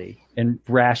individually and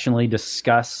rationally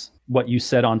discuss what you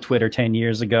said on Twitter 10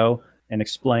 years ago and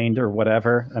explained or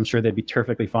whatever, I'm sure they'd be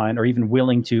perfectly fine or even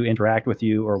willing to interact with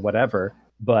you or whatever.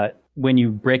 But when you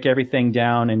break everything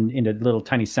down into little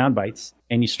tiny sound bites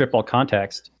and you strip all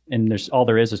context and all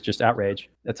there is just outrage,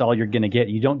 that's all you're going to get.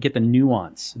 You don't get the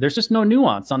nuance. There's just no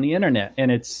nuance on the internet.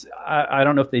 And I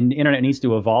don't know if the internet needs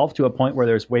to evolve to a point where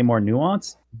there's way more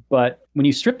nuance. But when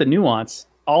you strip the nuance,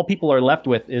 all people are left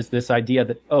with is this idea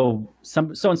that, oh,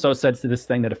 so-and-so said this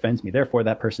thing that offends me. Therefore,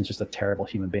 that person's just a terrible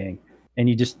human being. And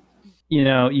you just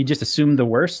assume the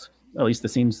worst. At least it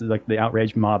seems like the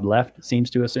outraged mob left seems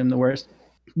to assume the worst.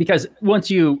 Because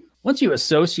once you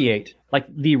associate like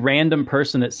the random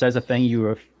person that says a thing you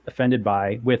were offended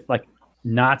by with like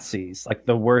Nazis, like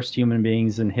the worst human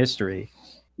beings in history,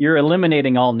 you're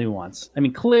eliminating all nuance. I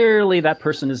mean, clearly that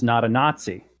person is not a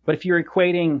Nazi. But if you're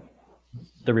equating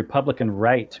the Republican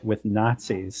right with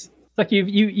Nazis, it's like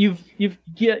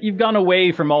you've gone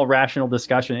away from all rational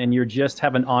discussion and you're just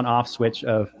have an on-off switch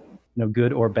of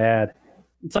good or bad.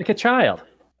 It's like a child.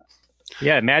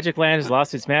 Yeah, Magic Land has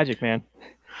lost its magic, man.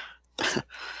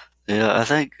 Yeah, I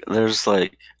think there's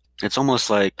it's almost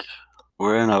like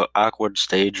we're in an awkward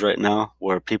stage right now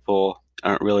where people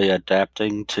aren't really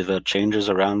adapting to the changes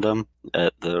around them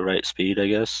at the right speed, I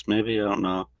guess, maybe. I don't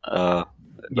know.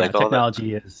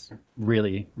 Technology is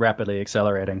really rapidly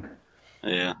accelerating.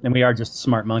 Yeah. And we are just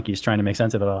smart monkeys trying to make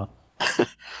sense of it all.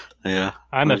 Yeah.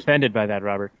 I'm offended by that,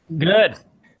 Robert. Good.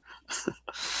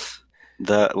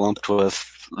 That lumped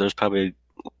with, there's plenty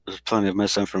of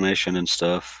misinformation and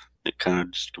stuff. It kind of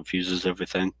just confuses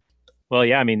everything. Well,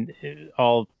 yeah, I mean,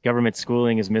 all government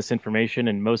schooling is misinformation,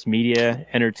 and most media,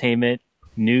 entertainment,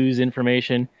 news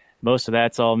information, most of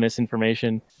that's all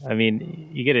misinformation. I mean,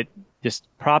 you get it just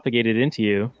propagated into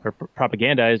you or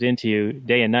propagandized into you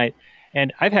day and night.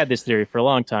 And I've had this theory for a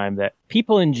long time that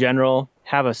people in general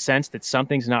have a sense that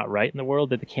something's not right in the world,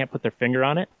 that they can't put their finger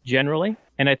on it generally.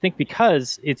 And I think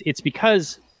because it's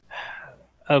because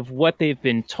of what they've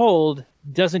been told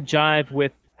doesn't jive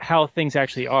with how things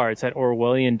actually are. It's that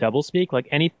Orwellian doublespeak. Like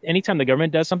anytime the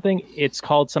government does something, it's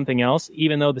called something else,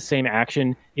 even though the same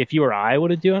action, if you or I would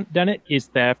have done it, is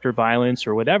theft or violence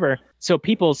or whatever. So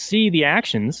people see the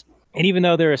actions, and even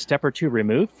though they're a step or two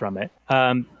removed from it,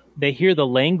 they hear the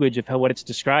language of what it's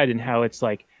described and how it's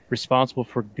like responsible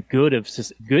for the good of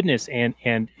goodness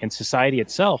and society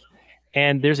itself.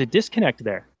 And there's a disconnect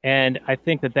there. And I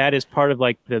think that is part of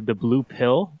like the blue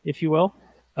pill, if you will,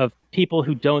 of people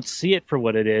who don't see it for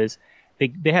what it is.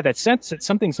 They have that sense that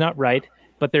something's not right,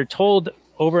 but they're told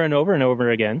over and over and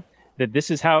over again that this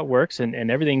is how it works and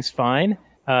everything's fine,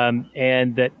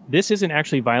 and that this isn't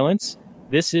actually violence.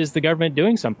 This is the government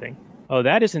doing something. Oh,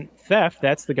 that isn't theft.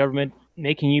 That's the government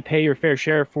making you pay your fair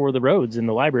share for the roads and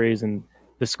the libraries and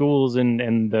the schools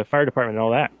and the fire department and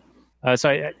all that. So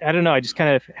I don't know. I just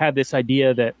kind of had this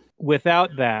idea that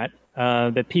without that,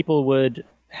 that people would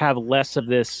have less of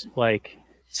this, like,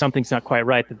 something's not quite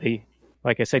right, that they,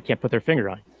 like I said, can't put their finger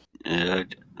on. Yeah,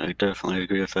 I definitely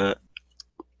agree with that.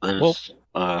 There's,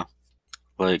 I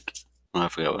forgot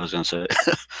what I was going to say.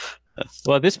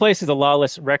 Well, this place is a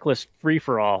lawless, reckless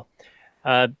free-for-all.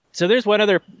 So there's one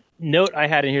other note I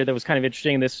had in here that was kind of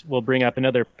interesting. This will bring up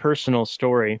another personal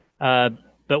story. But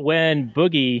when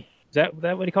Boogie, is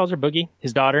that what he calls her, Boogie,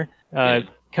 his daughter,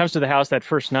 comes to the house that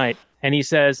first night, and he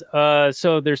says,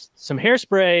 so there's some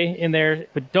hairspray in there,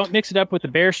 but don't mix it up with the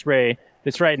bear spray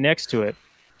that's right next to it.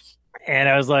 And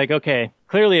I was like, okay,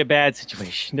 clearly a bad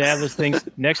situation to have those things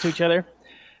next to each other.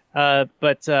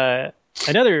 But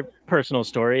another personal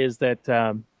story is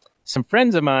that some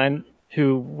friends of mine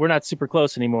who we're not super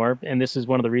close anymore, and this is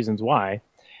one of the reasons why,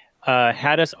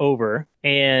 had us over,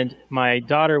 and my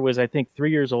daughter was, I think,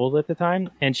 3 years old at the time,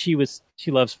 and she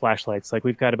loves flashlights. Like,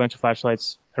 we've got a bunch of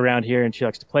flashlights around here, and she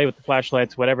likes to play with the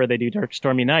flashlights, whatever they do, dark,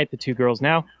 stormy night, the two girls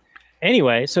now.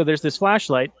 Anyway, so there's this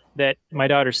flashlight that my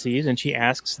daughter sees, and she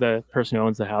asks the person who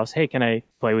owns the house, hey, can I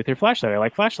play with your flashlight? I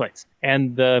like flashlights.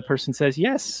 And the person says,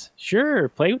 yes, sure,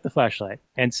 play with the flashlight.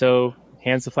 And so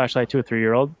hands the flashlight to a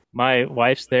 3-year-old. My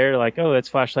wife's there like, oh, that's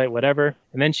flashlight, whatever.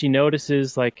 And then she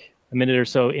notices like a minute or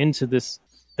so into this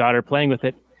daughter playing with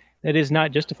it, it is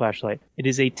not just a flashlight. It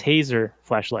is a taser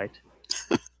flashlight.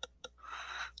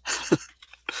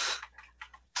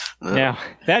 Now,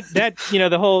 that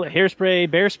the whole hairspray,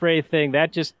 bear spray thing,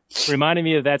 that just reminded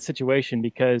me of that situation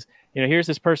because, here's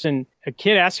this person, a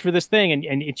kid asks for this thing,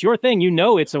 and it's your thing.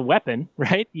 It's a weapon,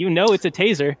 right? It's a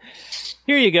taser.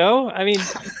 Here you go. I mean,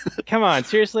 come on,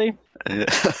 seriously? Yeah,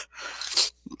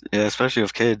 especially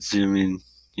with kids. You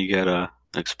gotta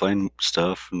explain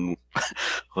stuff and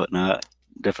whatnot.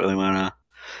 Definitely want to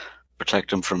protect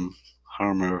them from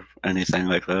harm or anything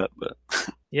like that, but...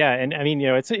 Yeah, and I mean,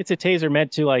 it's a taser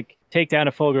meant to like take down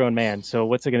a full-grown man. So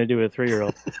what's it going to do with a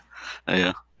 3-year-old?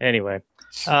 Yeah. Anyway,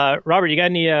 Robert, you got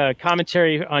any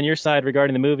commentary on your side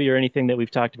regarding the movie or anything that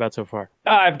we've talked about so far?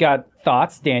 I've got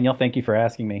thoughts, Daniel. Thank you for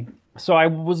asking me. So I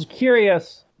was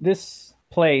curious. This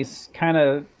place kind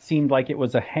of seemed like it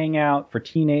was a hangout for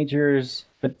teenagers,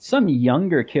 but some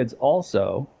younger kids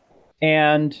also.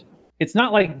 And it's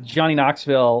not like Johnny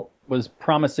Knoxville was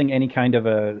promising any kind of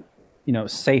a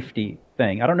safety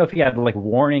thing. I don't know if he had like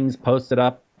warnings posted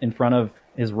up in front of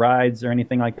his rides or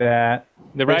anything like that.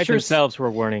 The rides themselves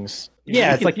were warnings.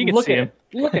 Yeah, it's like, you can look see at it.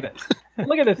 Look at it.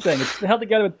 Look at this thing. It's held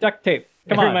together with duct tape.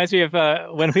 Come on. It reminds me of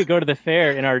when we go to the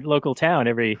fair in our local town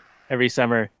every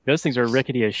summer. Those things are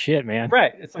rickety as shit, man.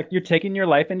 Right. It's like you're taking your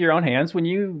life into your own hands when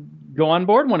you go on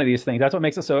board one of these things. That's what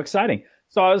makes it so exciting.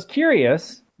 So I was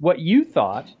curious what you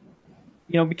thought.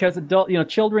 Because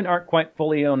children aren't quite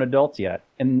fully owned adults yet,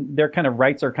 and their kind of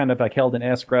rights are kind of like held in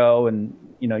escrow, and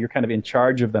you're kind of in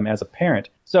charge of them as a parent.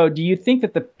 So do you think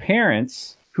that the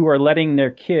parents who are letting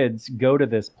their kids go to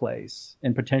this place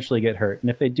and potentially get hurt, and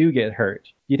if they do get hurt,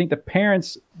 do you think the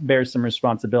parents bear some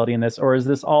responsibility in this, or is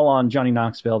this all on Johnny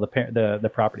Knoxville,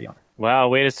 the property owner? Wow,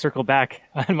 way to circle back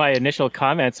on my initial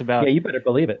comments about you better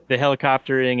believe it. The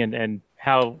helicoptering and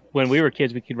how when we were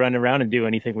kids we could run around and do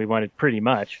anything we wanted pretty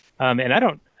much.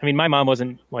 And my mom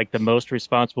wasn't like the most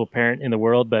responsible parent in the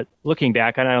world, but looking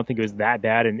back on it, I don't think it was that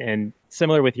bad. And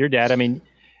similar with your dad, I mean,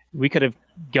 we could have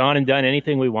gone and done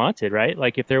anything we wanted, right?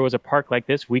 Like if there was a park like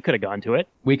this, we could have gone to it.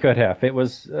 We could have. It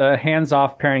was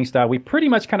hands-off parenting style. We pretty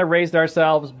much kind of raised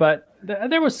ourselves, but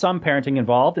there was some parenting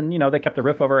involved, and they kept a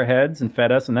roof over our heads and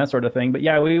fed us and that sort of thing. But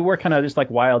yeah, we were kind of just like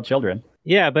wild children.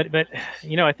 Yeah, but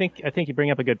I think you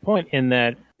bring up a good point in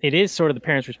that it is sort of the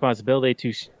parents' responsibility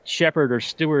to shepherd or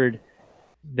steward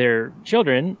their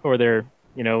children or their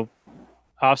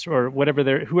offspring or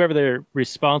whoever they're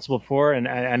responsible for. And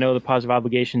I know the positive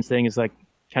obligations thing is like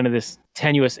kind of this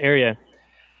tenuous area,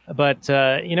 but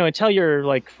until you're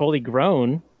like fully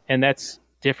grown, and that's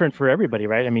different for everybody,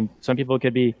 right? I mean, some people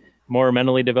could be more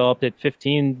mentally developed at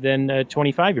 15 than a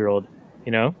 25-year-old,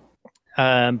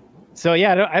 So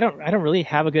yeah, I don't really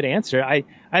have a good answer.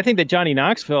 I think that Johnny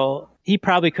Knoxville, he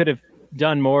probably could have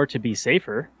done more to be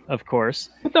safer, of course.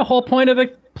 But the whole point of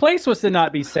the place was to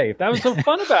not be safe. That was so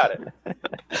fun about it.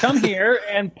 Come here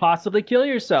and possibly kill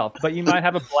yourself, but you might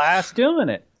have a blast doing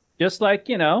it. Just like,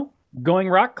 going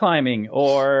rock climbing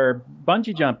or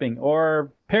bungee jumping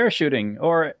or parachuting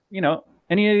or,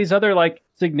 any of these other like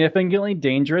significantly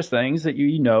dangerous things that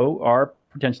are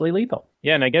potentially lethal.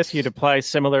 Yeah, and I guess you'd apply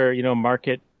similar,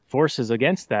 market forces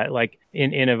against that. Like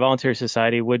in a voluntary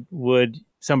society, would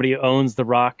somebody who owns the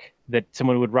rock that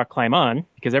someone would rock climb on,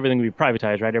 because everything would be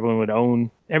privatized, right?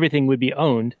 Everything would be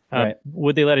owned. Right.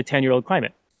 Would they let a 10-year-old climb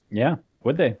it? Yeah,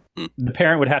 would they? The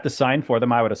parent would have to sign for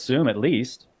them, I would assume, at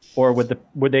least. Or would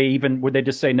they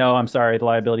just say, no, I'm sorry, the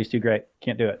liability's too great,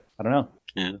 can't do it? I don't know.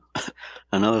 Yeah.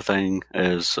 Another thing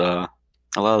is a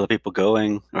lot of the people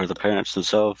going, or the parents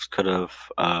themselves, could have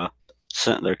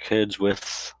sent their kids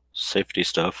with safety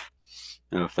stuff.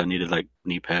 If they needed like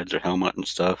knee pads or helmet and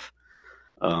stuff.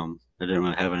 They didn't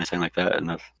really have anything like that in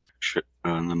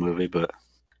the movie, but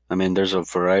I mean, there's a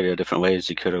variety of different ways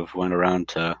you could have went around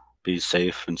to be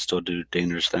safe and still do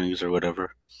dangerous things or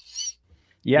whatever.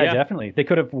 Yeah, definitely. They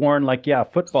could have worn a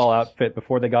football outfit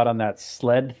before they got on that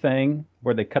sled thing,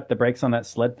 where they cut the brakes on that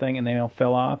sled thing and they all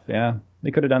fell off. Yeah,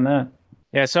 they could have done that.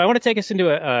 Yeah, so I want to take us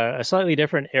into a slightly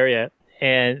different area,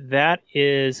 and that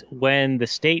is when the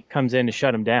state comes in to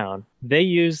shut them down. They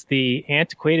use the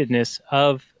antiquatedness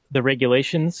of the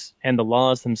regulations and the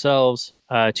laws themselves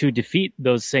to defeat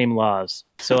those same laws.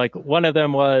 So like one of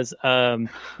them was,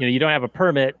 you don't have a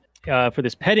permit for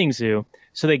this petting zoo.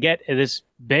 So they get this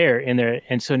bear in there.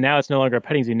 And so now it's no longer a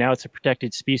petting zoo. Now it's a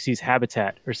protected species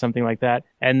habitat or something like that.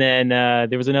 And then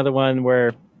there was another one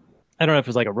where, I don't know if it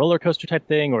was like a roller coaster type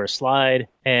thing or a slide.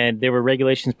 And there were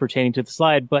regulations pertaining to the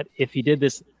slide. But if you did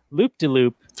this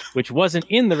loop-de-loop, which wasn't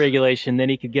in the regulation, then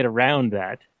he could get around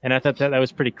that. And I thought that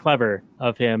was pretty clever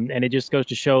of him. And it just goes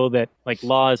to show that like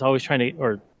law is always trying to,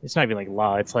 or it's not even like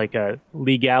law, it's like a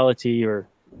legality, or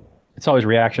It's always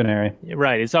reactionary.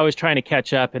 right. It's always trying to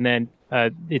catch up. And then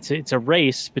it's a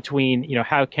race between,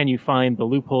 how can you find the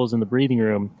loopholes in the breathing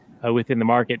room within the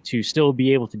market to still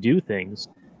be able to do things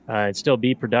and still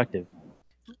be productive.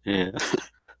 Yeah.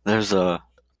 There's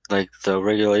like the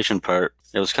regulation part.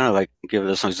 It was kind of like, give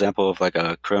this an example of like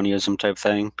a cronyism type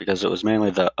thing, because it was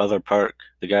mainly the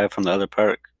guy from the other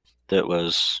park that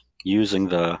was using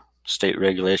the state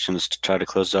regulations to try to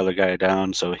close the other guy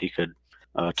down so he could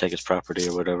take his property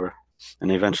or whatever.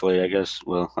 And eventually, I guess,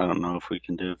 well, I don't know if we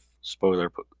can do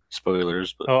spoilers,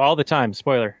 but All the time.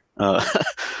 Spoiler. at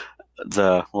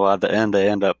the end, they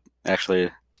end up actually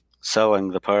selling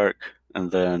the park, and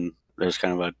then there's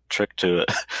kind of a trick to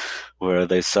it where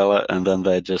they sell it and then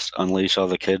they just unleash all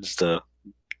the kids to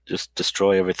just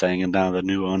destroy everything, and now the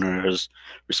new owner is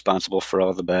responsible for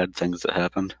all the bad things that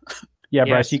happened. Yeah,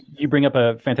 Yes. Bryce, you bring up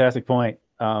a fantastic point.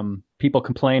 People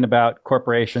complain about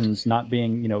corporations not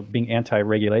being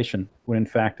anti-regulation, when in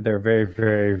fact they're very,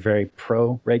 very, very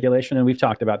pro-regulation. And we've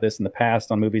talked about this in the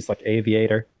past on movies like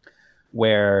Aviator,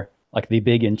 where like the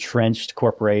big entrenched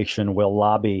corporation will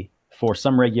lobby for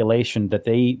some regulation that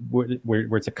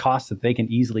where it's a cost that they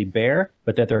can easily bear,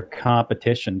 but that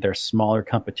their smaller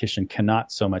competition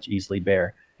cannot so much easily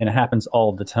bear. And it happens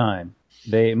all the time.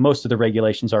 Most of the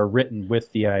regulations are written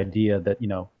with the idea that,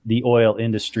 the oil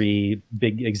industry,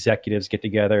 big executives get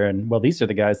together and, well, these are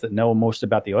the guys that know most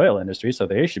about the oil industry, so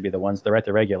they should be the ones that write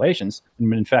the regulations.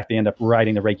 And in fact, they end up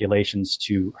writing the regulations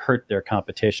to hurt their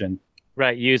competition.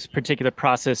 Right. Use particular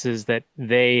processes that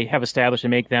they have established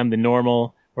and make them the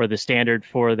normal or the standard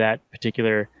for that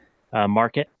particular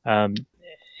market,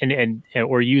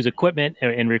 or use equipment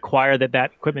and require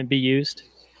that equipment be used.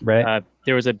 Right.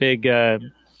 There was a big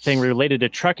thing related to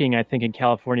trucking, I think, in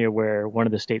California, where one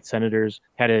of the state senators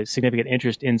had a significant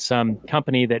interest in some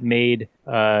company that made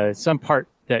some part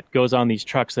that goes on these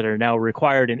trucks that are now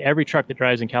required in every truck that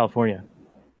drives in California.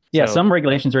 Yeah, So- some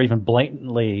regulations are even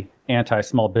blatantly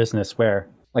anti-small business, where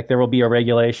like there will be a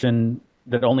regulation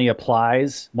that only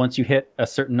applies once you hit a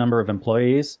certain number of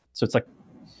employees. So it's like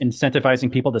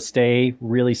incentivizing people to stay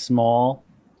really small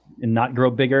and not grow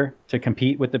bigger to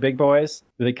compete with the big boys,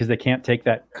 because they can't take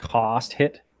that cost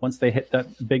hit once they hit that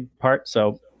big part.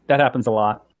 So that happens a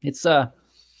lot. It's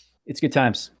good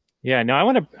times. Yeah, no, I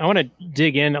want to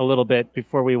dig in a little bit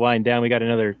before we wind down. We got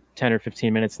another 10 or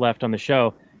 15 minutes left on the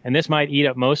show, and this might eat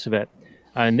up most of it.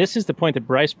 And this is the point that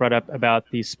Bryce brought up about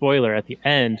the spoiler at the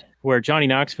end, where Johnny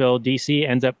Knoxville, DC,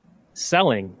 ends up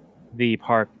selling the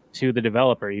park to the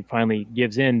developer. He finally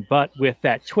gives in, but with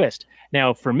that twist.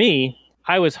 Now, for me,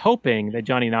 I was hoping that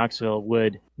Johnny Knoxville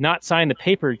would not sign the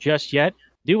paper just yet,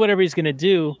 do whatever he's going to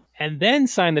do, and then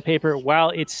sign the paper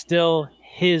while it's still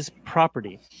his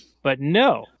property. But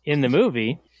no, in the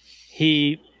movie,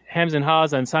 he hems and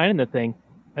haws on signing the thing,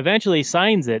 eventually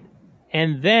signs it,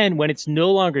 and then when it's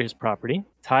no longer his property,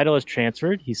 title is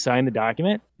transferred, he signed the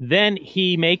document, then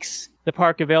he makes the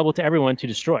park available to everyone to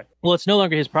destroy. Well, it's no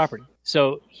longer his property.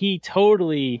 So he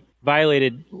totally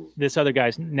violated this other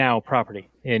guy's now property,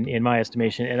 in my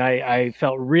estimation. And I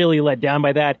felt really let down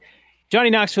by that. Johnny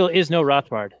Knoxville is no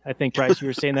Rothbard. I think, Bryce, you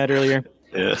were saying that earlier.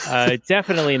 Yeah.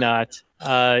 Definitely not.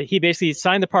 He basically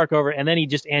signed the park over, and then he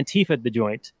just Antifa'd the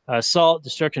joint. Assault,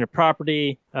 destruction of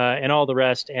property, and all the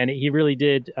rest. And he really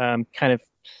did kind of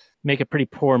make a pretty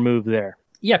poor move there.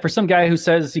 Yeah, for some guy who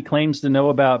says he claims to know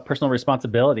about personal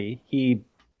responsibility, he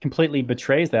completely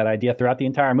betrays that idea throughout the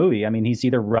entire movie. I mean, he's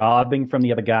either robbing from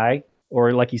the other guy,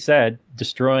 or like you said,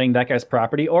 destroying that guy's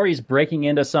property, or he's breaking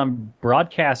into some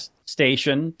broadcast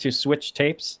station to switch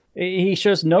tapes. He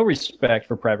shows no respect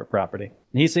for private property.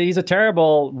 He's a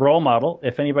terrible role model.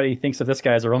 If anybody thinks of this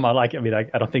guy as a role model, I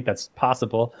don't think that's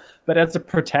possible. But as a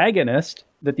protagonist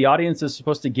that the audience is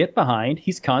supposed to get behind,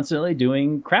 he's constantly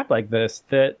doing crap like this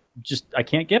that just I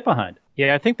can't get behind.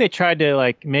 Yeah, I think they tried to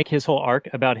like make his whole arc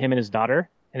about him and his daughter,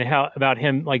 and how about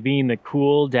him like being the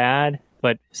cool dad,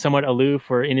 but somewhat aloof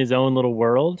or in his own little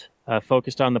world,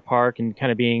 focused on the park and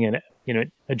kind of being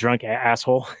a drunk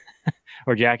asshole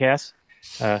or jackass.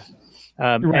 Right.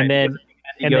 And then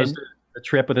He goes to the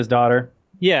trip with his daughter.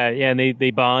 Yeah, and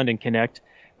they bond and connect.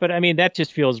 But I mean, that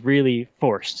just feels really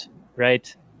forced,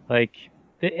 right? Like,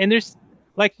 and there's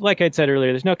like I'd said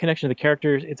earlier, there's no connection to the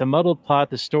characters. It's a muddled plot.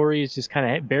 The story is just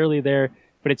kind of barely there,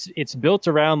 but it's built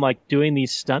around like doing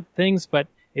these stunt things, but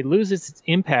it loses its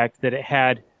impact that it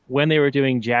had when they were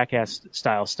doing Jackass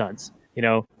style stunts.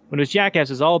 When it was Jackass,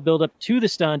 it was all build up to the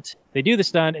stunt. They do the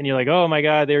stunt, and you're like, oh my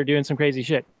God, they were doing some crazy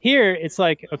shit. Here, it's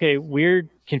like, okay, weird,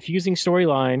 confusing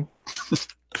storyline,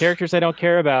 characters I don't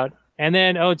care about, and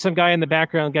then, some guy in the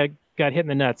background got hit in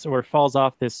the nuts or falls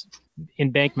off this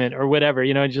embankment or whatever,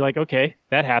 and you're like, okay,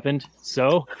 that happened.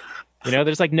 So,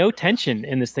 there's like no tension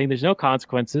in this thing. There's no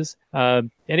consequences.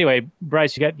 Anyway,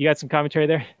 Bryce, you got some commentary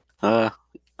there?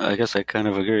 I guess I kind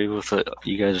of agree with what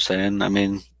you guys are saying. I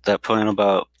mean, that point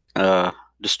about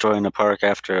destroying the park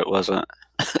after it wasn't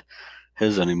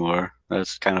his anymore,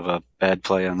 that's kind of a bad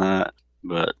play on that.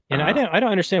 But I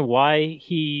don't understand why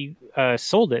he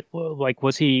sold it. Like,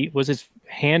 was his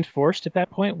hand forced at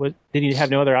that point? Did he have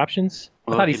no other options?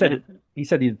 I thought he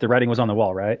said the writing was on the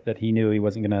wall, right? That he knew he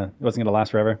wasn't gonna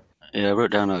last forever. Yeah, I wrote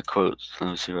down a quote.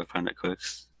 Let me see if I find it quick.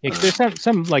 Yeah, 'cause there's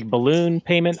some like balloon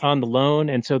payment on the loan,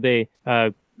 and so they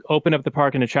opened up the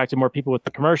park and attracted more people with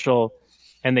the commercial.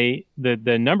 And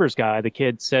the numbers guy, the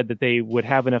kid, said that they would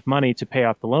have enough money to pay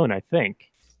off the loan, I think.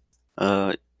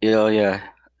 Yeah.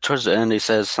 Towards the end, he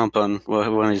says something.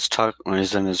 Well, when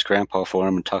he's in his grandpa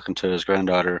form and talking to his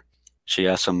granddaughter, she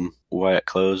asks him why it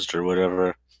closed or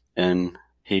whatever, and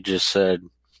he just said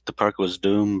the park was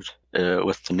doomed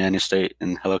with the nanny state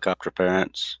and helicopter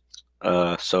parents.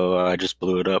 So I just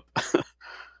blew it up.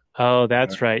 Oh,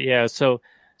 that's right. Yeah. So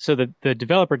the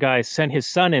developer guy sent his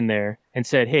son in there and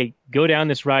said, hey, go down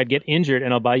this ride, get injured,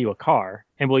 and I'll buy you a car.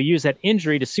 And we'll use that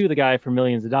injury to sue the guy for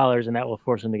millions of dollars, and that will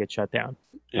force him to get shut down.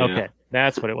 Yeah. Okay,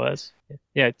 that's what it was.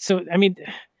 Yeah, so, I mean,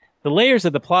 the layers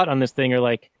of the plot on this thing are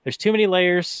like, there's too many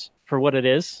layers for what it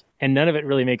is, and none of it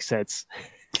really makes sense.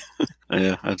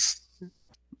 Yeah, I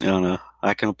don't know.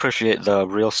 I can appreciate the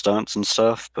real stunts and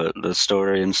stuff, but the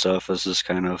story and stuff is just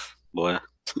kind of, boy.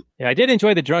 Yeah, I did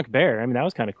enjoy the drunk bear. I mean, that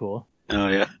was kind of cool. Oh,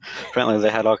 yeah. Apparently they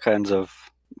had all kinds of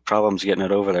problems getting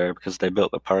it over there because they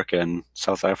built the park in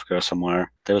South Africa or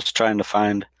somewhere. They was trying to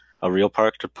find a real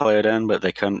park to play it in, but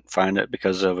they couldn't find it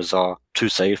because it was all too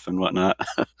safe and whatnot.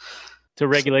 So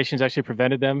regulations actually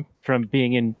prevented them from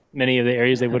being in many of the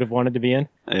areas they would have wanted to be in?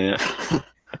 Yeah.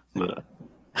 But...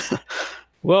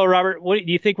 Well, Robert, what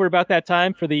do you think we're about that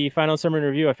time for the final summary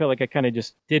review? I feel like I kind of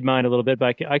just did mine a little bit,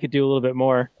 but I could do a little bit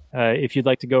more. If you'd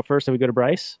like to go first, then we go to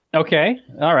Bryce. Okay.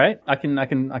 All right. I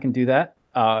can do that.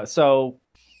 So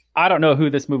I don't know who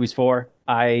this movie's for.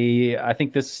 I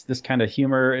think this kind of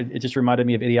humor, it just reminded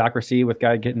me of Idiocracy with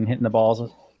guy getting hit in the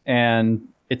balls. And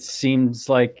it seems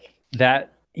like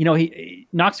that,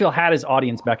 Knoxville had his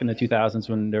audience back in the 2000s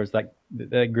when there was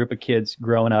that group of kids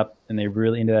growing up and they were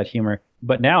really into that humor.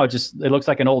 But now it looks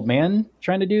like an old man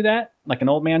trying to do that, like an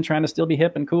old man trying to still be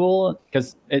hip and cool,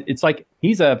 because it's like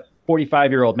he's a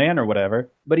 45-year-old man or whatever,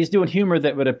 but he's doing humor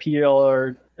that would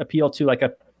appeal to like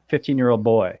a 15-year-old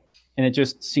boy. And it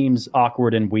just seems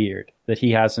awkward and weird that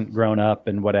he hasn't grown up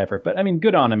and whatever. But I mean,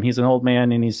 good on him. He's an old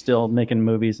man and he's still making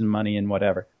movies and money and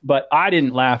whatever. But I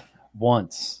didn't laugh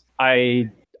once.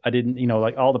 I didn't,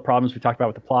 like all the problems we talked about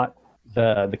with the plot,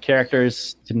 the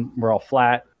characters were all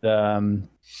flat.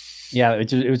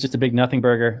 It was just a big nothing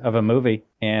burger of a movie,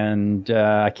 and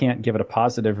I can't give it a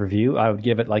positive review. I would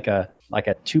give it like a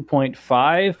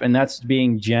 2.5, and that's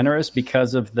being generous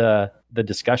because of the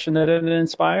discussion that it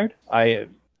inspired. I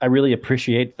really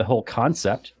appreciate the whole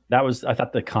concept. I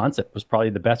thought the concept was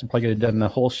probably the best we probably could have done the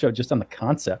whole show just on the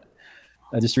concept.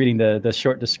 Just reading the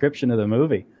short description of the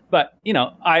movie. But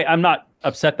I'm not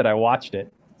upset that I watched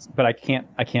it, but I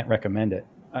can't recommend it.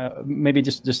 Maybe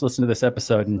just listen to this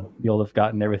episode and you'll have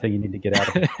gotten everything you need to get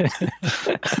out of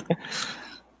it.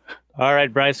 All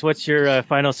right, Bryce, what's your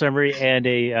final summary and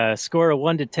a score of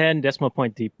 1 to 10, decimal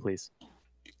point deep, please?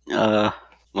 Well,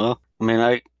 I mean,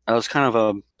 I was kind of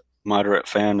a moderate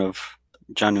fan of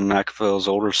Johnny Knoxville's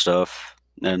older stuff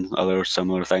and other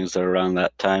similar things that were around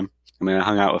that time. I mean, I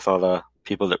hung out with all the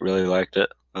people that really liked it.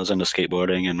 I was into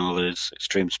skateboarding and all these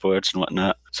extreme sports and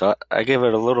whatnot. So I gave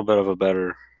it a little bit of a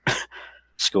better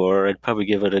score. I'd probably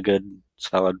give it a good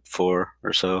solid 4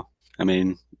 or so. I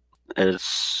mean,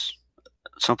 it's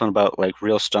something about like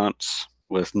real stunts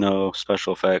with no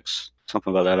special effects.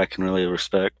 Something about that I can really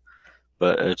respect.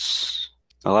 But it's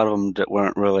a lot of them that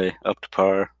weren't really up to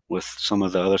par with some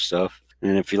of the other stuff.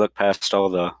 And if you look past all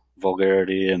the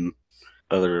vulgarity and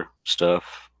other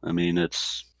stuff, I mean, it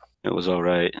was all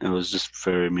right. It was just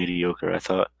very mediocre, I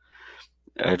thought.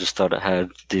 I just thought it had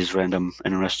these random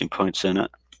interesting points in it.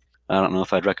 I don't know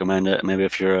if I'd recommend it. Maybe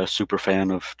if you're a super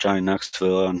fan of Johnny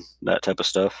Knoxville and that type of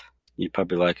stuff, you'd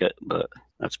probably like it, but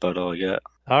that's about all I got.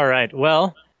 All right.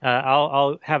 Well,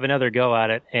 I'll have another go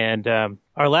at it. And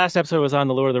our last episode was on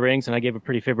The Lord of the Rings, and I gave a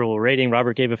pretty favorable rating.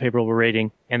 Robert gave a favorable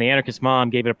rating, and the Anarchist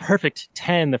Mom gave it a perfect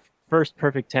 10, the first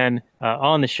perfect 10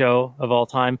 on the show of all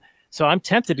time. So I'm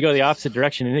tempted to go the opposite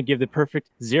direction and give the perfect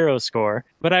 0 score,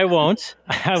 but I won't.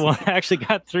 I won't. I actually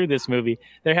got through this movie.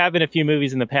 There have been a few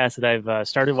movies in the past that I've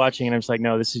started watching, and I'm just like,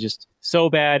 no, this is just so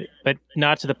bad, but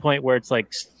not to the point where it's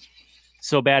like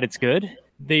so bad it's good.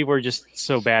 They were just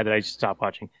so bad that I just stopped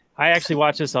watching. I actually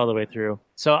watched this all the way through.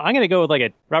 So I'm going to go with like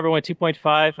a Robert went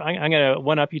 2.5. I'm going to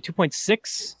one up you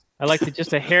 2.6. I liked it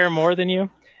just a hair more than you.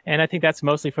 And I think that's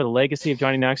mostly for the legacy of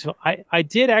Johnny Knoxville. I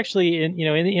did actually,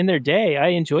 in their day, I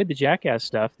enjoyed the Jackass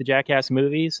stuff, the Jackass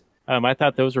movies. I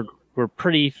thought those were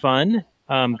pretty fun.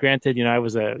 Granted, I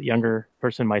was a younger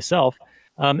person myself.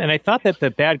 And I thought that the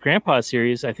Bad Grandpa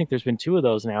series, I think there's been 2 of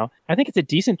those now. I think it's a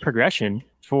decent progression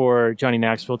for Johnny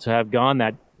Knoxville to have gone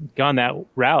that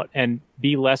route and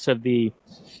be less of the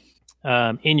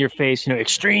in your face,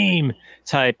 extreme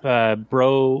type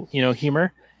bro,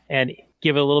 humor, and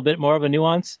give it a little bit more of a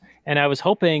nuance. And I was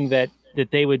hoping that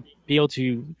they would be able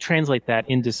to translate that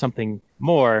into something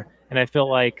more. And I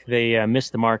felt like they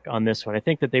missed the mark on this one. I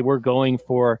think that they were going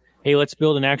for, hey, let's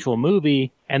build an actual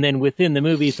movie, and then within the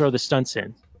movie, throw the stunts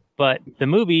in. But the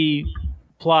movie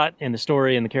plot and the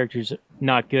story and the characters,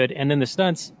 not good. And then the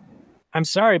stunts, I'm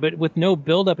sorry, but with no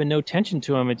buildup and no tension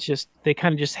to them, it's just, they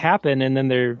kind of just happen, and then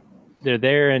they're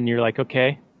there, and you're like,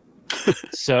 okay.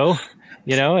 So,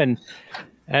 and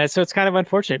so it's kind of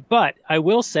unfortunate. But I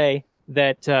will say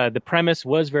that the premise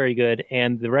was very good,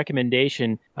 and the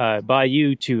recommendation by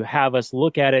you to have us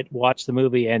look at it, watch the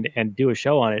movie, and do a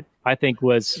show on it, I think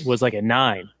was like a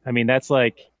 9. I mean, that's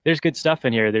like, there's good stuff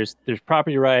in here. There's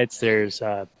property rights. There's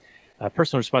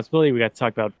personal responsibility. We got to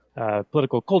talk about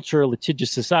political culture,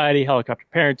 litigious society, helicopter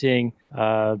parenting,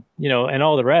 and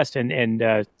all the rest,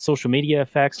 and social media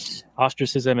effects,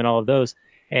 ostracism, and all of those.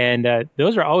 And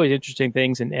those are always interesting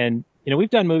things. And we've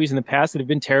done movies in the past that have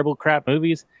been terrible crap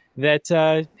movies that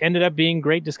ended up being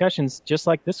great discussions, just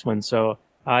like this one. So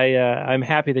I'm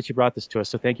happy that you brought this to us.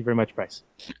 So thank you very much, Bryce.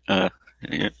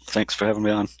 Yeah, thanks for having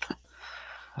me on.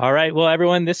 All right. Well,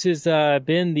 everyone, this has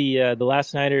been the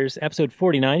Last Nighters episode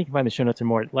 49. You can find the show notes and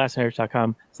more at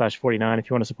lastnighters.com/49. If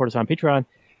you want to support us on Patreon,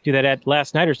 do that at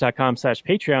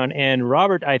lastnighters.com/Patreon. And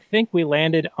Robert, I think we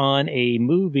landed on a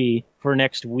movie for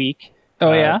next week.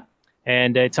 Oh, yeah?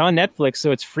 And it's on Netflix,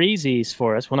 so it's freezies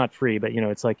for us. Well, not free, but,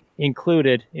 it's like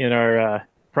included in our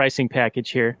pricing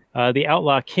package here. The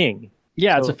Outlaw King.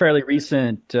 Yeah, it's a fairly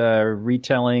recent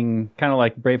retelling, kind of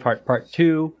like Braveheart Part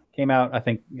 2. Came out, I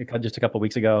think, just a couple of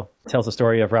weeks ago. It tells the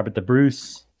story of Robert the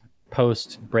Bruce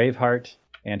post Braveheart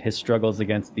and his struggles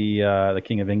against the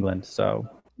King of England. So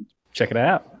check it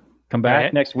out. Come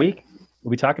back next week.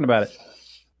 We'll be talking about it.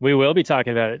 We will be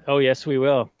talking about it. Oh, yes, we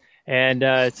will.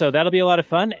 And so that'll be a lot of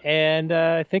fun. And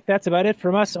I think that's about it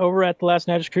from us over at the Last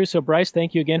Nighters Crew. So, Bryce,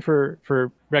 thank you again for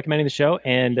recommending the show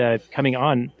and coming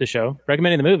on the show,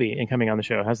 recommending the movie and coming on the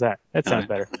show. How's that? That sounds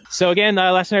better. So, again,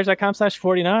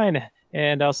 lastnighters.com/49.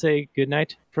 And I'll say good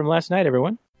night from last night,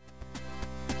 everyone.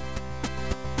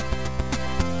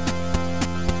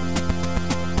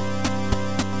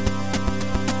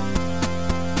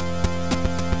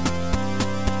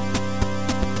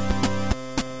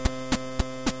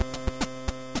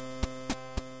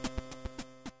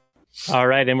 All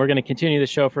right, and we're going to continue the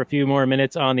show for a few more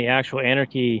minutes on the actual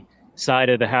anarchy side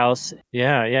of the house.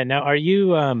 Yeah. Now, are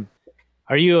you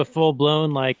a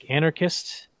full-blown like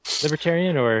anarchist,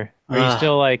 libertarian, or are you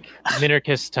still like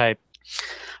minarchist type?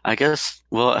 I guess.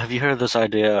 Well, have you heard of this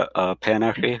idea,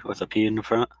 panarchy with a P in the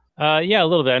front? Yeah, a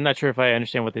little bit. I'm not sure if I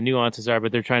understand what the nuances are,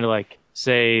 but they're trying to like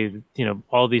say,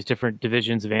 all these different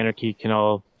divisions of anarchy can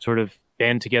all sort of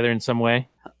band together in some way.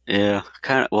 Yeah,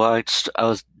 kind of. Well, I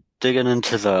was digging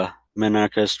into the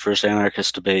minarchist versus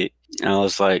anarchist debate, and I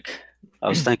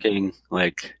was thinking,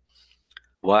 like,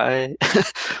 why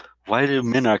do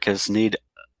minarchists need,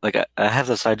 like, I have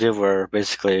this idea where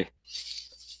basically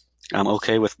I'm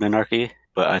okay with minarchy,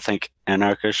 but I think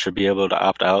anarchists should be able to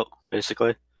opt out,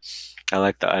 basically. I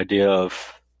like the idea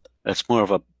of it's more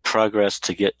of a progress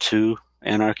to get to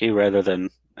anarchy rather than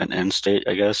an end state,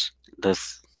 I guess.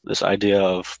 This idea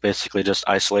of basically just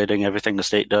isolating everything the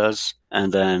state does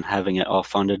and then having it all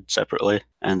funded separately,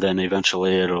 and then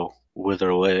eventually it'll wither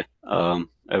away.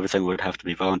 Everything would have to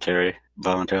be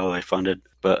voluntarily funded.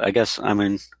 But I guess,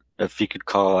 if you could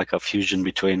call like a fusion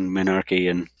between minarchy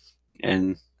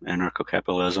and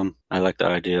anarcho-capitalism, I like the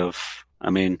idea of,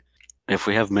 if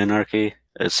we have minarchy,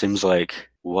 it seems like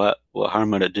what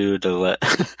harm would it do to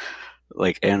let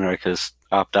like anarchists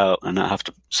opt out and not have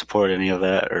to support any of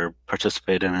that or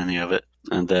participate in any of it?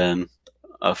 And then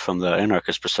from the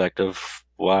anarchist perspective,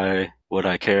 why would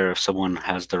I care if someone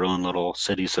has their own little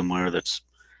city somewhere that's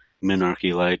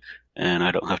minarchy-like and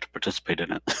I don't have to participate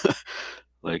in it?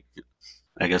 Like,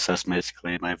 I guess that's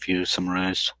basically my view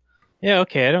summarized. Yeah,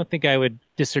 okay. I don't think I would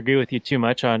disagree with you too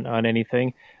much on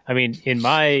anything. I mean, in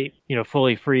my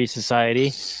fully free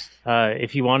society,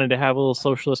 if you wanted to have a little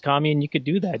socialist commune, you could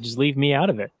do that. Just leave me out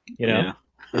of it, Yeah.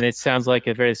 And it sounds like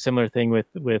a very similar thing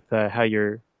with how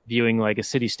you're viewing like a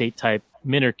city-state type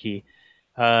minarchy.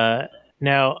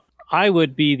 Now, I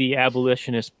would be the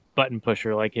abolitionist button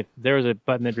pusher. Like if there was a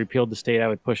button that repealed the state, I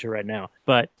would push it right now.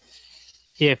 But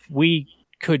if we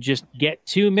could just get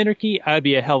to minarchy, I'd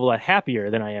be a hell of a lot happier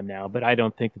than I am now. But I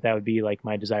don't think that would be like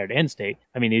my desired end state.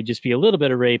 I mean, it'd just be a little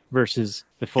bit of rape versus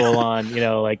the full on,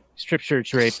 like strip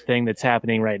search rape thing that's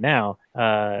happening right now.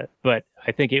 But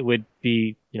I think it would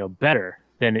be, better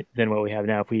than what we have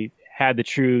now if we had the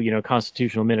true,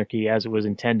 constitutional minarchy as it was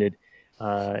intended.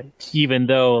 Even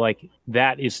though like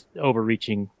that is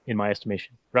overreaching in my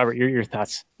estimation. Robert, your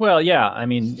thoughts? Well, yeah. I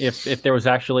mean, if there was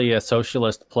actually a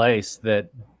socialist place that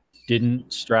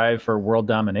didn't strive for world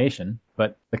domination,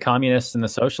 but the communists and the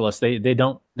socialists, they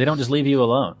don't just leave you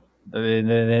alone. They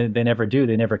never do.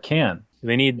 They never can.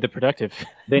 They need the productive.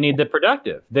 They need the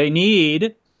productive.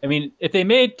 I mean, if they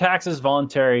made taxes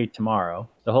voluntary tomorrow,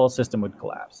 the whole system would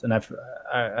collapse. And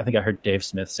I think I heard Dave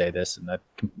Smith say this, and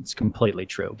it's completely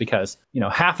true because,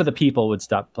 half of the people would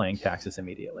stop paying taxes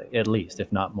immediately, at least,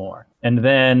 if not more. And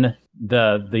then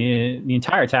the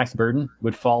entire tax burden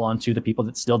would fall onto the people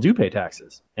that still do pay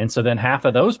taxes. And so then half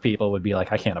of those people would be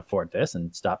like, I can't afford this,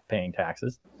 and stop paying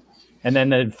taxes. And then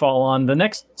they'd fall on the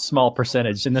next small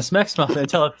percentage and this next month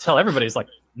until everybody's like,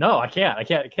 no, I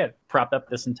can't prop up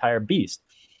this entire beast.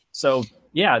 So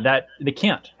yeah, that they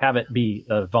can't have it be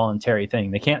a voluntary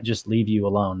thing. They can't just leave you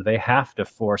alone. They have to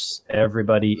force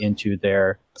everybody into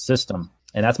their system.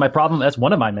 And that's my problem. That's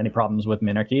one of my many problems with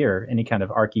minarchy or any kind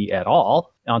of archy at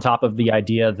all, on top of the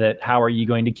idea that how are you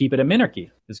going to keep it a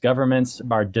minarchy? Because governments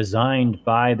are designed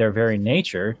by their very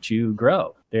nature to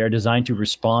grow. They are designed to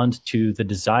respond to the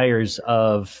desires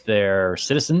of their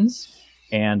citizens.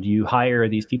 And you hire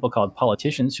these people called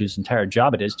politicians whose entire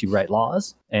job it is to write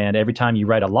laws. And every time you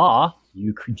write a law,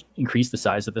 you increase the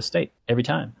size of the state every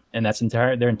time. And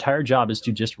their entire job is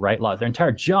to just write laws. Their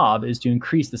entire job is to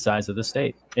increase the size of the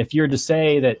state. If you're to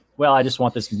say that, well, I just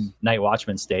want this night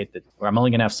watchman state where I'm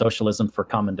only going to have socialism for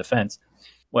common defense.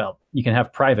 Well, you can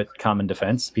have private common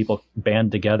defense. People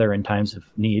band together in times of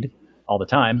need all the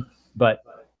time. But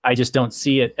I just don't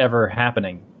see it ever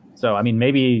happening. So, I mean,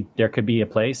 maybe there could be a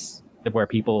place where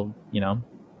people,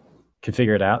 could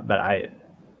figure it out, but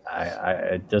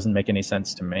it doesn't make any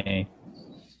sense to me.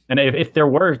 And if there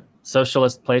were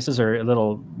socialist places or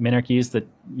little minarchies that,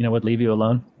 would leave you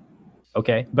alone,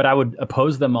 okay. But I would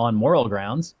oppose them on moral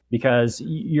grounds because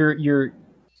you're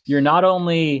not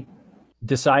only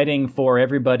deciding for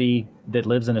everybody that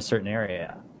lives in a certain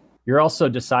area, you're also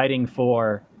deciding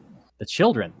for the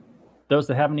children, those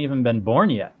that haven't even been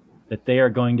born yet, that they are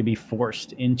going to be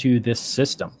forced into this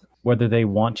system, whether they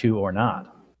want to or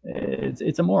not.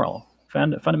 It's immoral,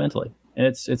 fundamentally, and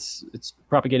it's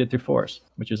propagated through force,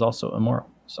 which is also immoral.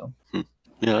 So, yeah,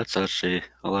 that's actually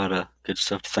a lot of good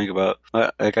stuff to think about.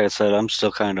 Like I said, I'm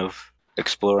still kind of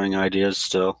exploring ideas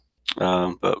still,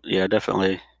 but yeah,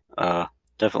 definitely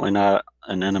not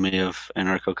an enemy of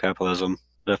anarcho-capitalism.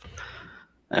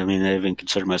 I mean, I even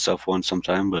consider myself one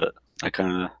sometime, but I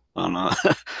kind of don't know.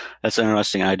 That's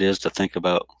interesting ideas to think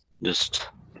about, just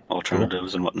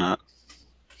alternatives and whatnot.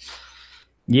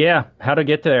 Yeah, how to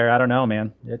get there, I don't know,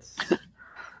 man. If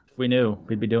we knew,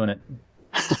 we'd be doing it.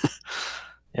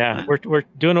 Yeah, we're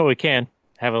doing what we can.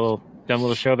 Have a dumb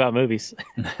little show about movies.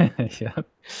 Yeah.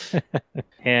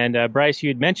 And Bryce, you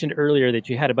had mentioned earlier that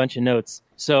you had a bunch of notes.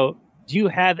 So do you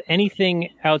have anything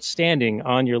outstanding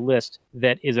on your list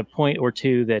that is a point or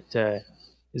two that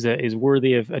is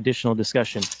worthy of additional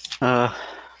discussion?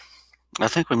 I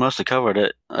think we mostly covered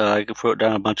it. I wrote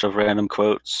down a bunch of random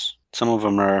quotes. Some of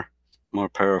them are more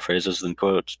paraphrases than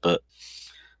quotes, but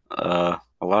a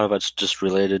lot of it's just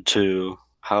related to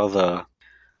how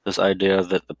this idea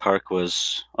that the park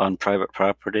was on private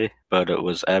property, but it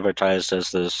was advertised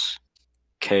as this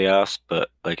chaos, but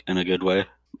like in a good way.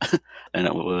 And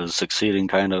it was succeeding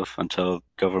kind of until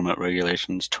government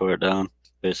regulations tore it down,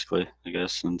 basically, I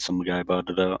guess, and some guy bought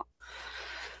it out.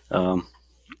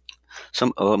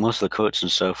 Most of the quotes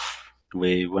and stuff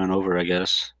we went over, I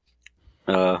guess.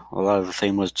 A lot of the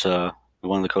theme was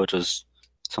one of the quotes was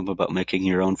something about making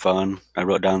your own fun. I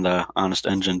wrote down the honest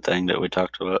engine thing that we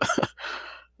talked about.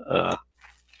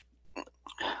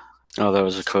 There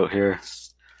was a quote here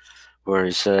where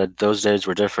he said, "Those days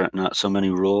were different, not so many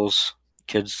rules.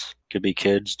 Kids could be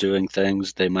kids doing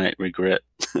things they might regret."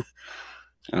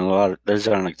 And a lot of those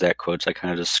aren't exact quotes. I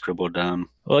kind of just scribbled down.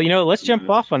 Well, let's jump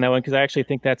off on that one because I actually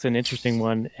think that's an interesting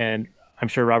one, and I'm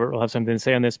sure Robert will have something to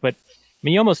say on this. But I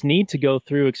mean, you almost need to go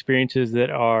through experiences that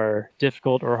are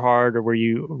difficult or hard, or where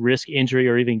you risk injury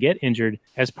or even get injured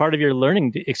as part of your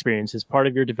learning experience, as part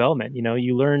of your development.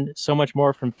 You learn so much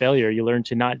more from failure. You learn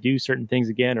to not do certain things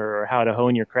again, or how to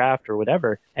hone your craft or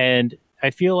whatever. And I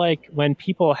feel like when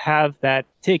people have that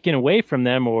taken away from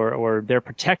them, or they're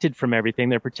protected from everything,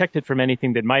 they're protected from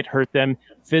anything that might hurt them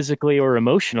physically or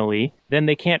emotionally, then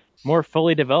they can't more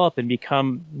fully develop and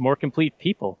become more complete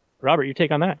people. Robert, your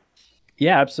take on that?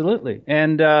 Yeah, absolutely.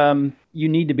 And you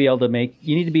need to be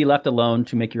left alone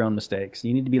to make your own mistakes.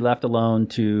 You need to be left alone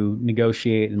to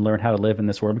negotiate and learn how to live in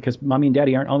this world, because mommy and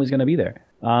daddy aren't always going to be there.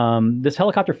 This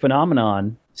helicopter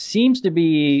phenomenon seems to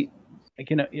be,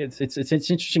 it's an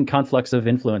interesting conflux of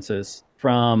influences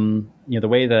from, the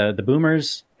way the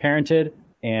boomers parented,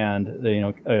 and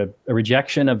a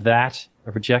rejection of that,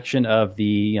 a rejection of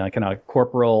the kind of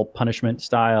corporal punishment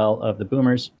style of the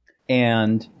boomers,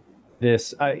 and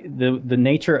this the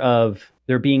nature of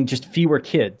there being just fewer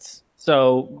kids.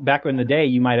 So back in the day,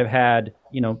 you might have had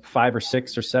 5 or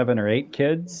 6 or 7 or 8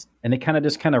 kids, and they kind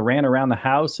of ran around the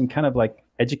house and kind of like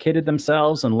educated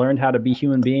themselves and learned how to be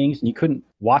human beings. And you couldn't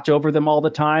watch over them all the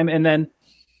time. And then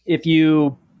if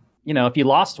you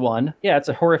lost one, yeah, it's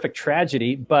a horrific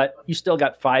tragedy, but you still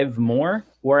got 5 more.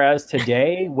 Whereas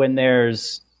today, when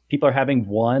people are having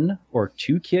 1 or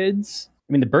 2 kids,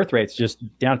 I mean, the birth rate's just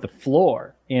down at the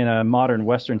floor in a modern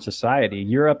Western society.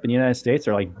 Europe and the United States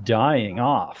are like dying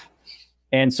off.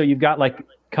 And so you've got like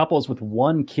couples with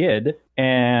 1 kid,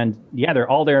 and yeah,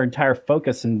 their entire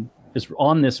focus is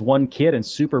on this 1 kid and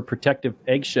super protective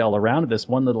eggshell around this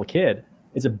 1 little kid.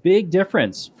 It's a big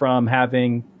difference from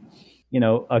having,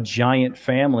 a giant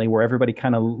family where everybody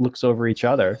kind of looks over each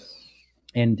other.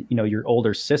 And, your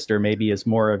older sister maybe is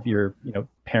more of your,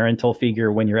 parental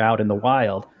figure when you're out in the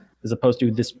wild, as opposed to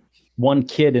this 1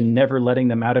 kid and never letting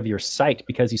them out of your sight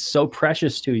because he's so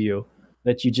precious to you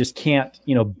that you just can't,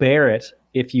 bear it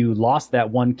if you lost that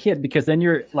 1 kid, because then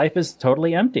your life is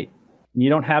totally empty and you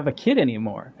don't have a kid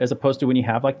anymore, as opposed to when you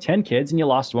have like 10 kids and you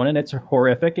lost 1 and it's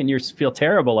horrific and you feel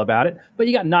terrible about it, but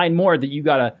you got 9 more that you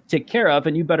got to take care of,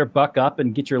 and you better buck up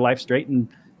and get your life straight and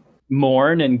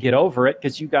mourn and get over it,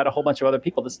 because you got a whole bunch of other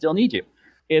people that still need you.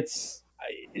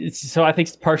 So I think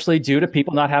it's partially due to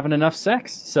people not having enough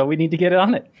sex. So we need to get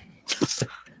on it.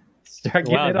 Start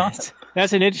getting it on.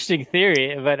 That's an interesting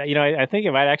theory, but I think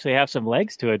it might actually have some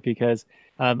legs to it, because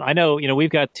I know we've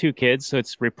got 2 kids, so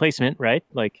it's replacement, right?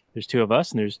 Like there's 2 of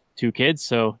us and there's 2 kids,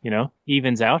 so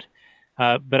evens out.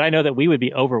 But I know that we would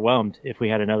be overwhelmed if we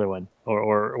had another one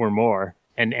or more,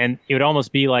 and it would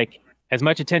almost be like as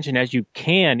much attention as you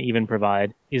can even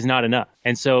provide is not enough,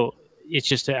 and so it's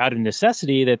just out of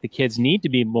necessity that the kids need to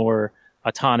be more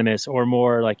autonomous or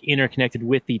more like interconnected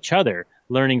with each other,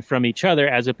 learning from each other,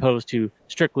 as opposed to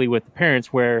strictly with the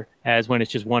parents, whereas when it's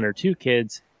just 1 or 2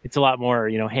 kids, it's a lot more,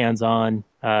 hands-on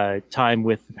time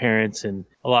with the parents, and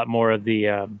a lot more of the,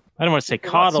 I don't want to say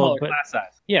coddle, but class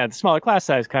size. Yeah, the smaller class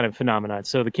size kind of phenomenon.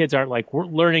 So the kids aren't like we're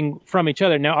learning from each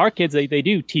other. Now our kids, they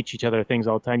do teach each other things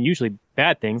all the time, usually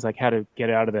bad things, like how to get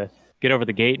over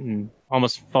the gate and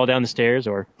almost fall down the stairs,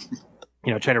 or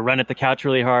try to run at the couch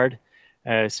really hard,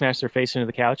 smash their face into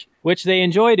the couch, which they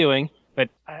enjoy doing. But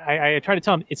I try to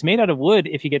tell them it's made out of wood.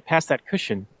 If you get past that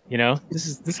cushion, this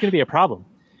is going to be a problem.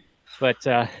 But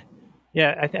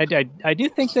yeah, I do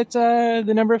think that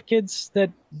the number of kids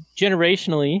that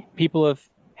generationally people have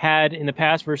had in the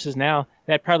past versus now,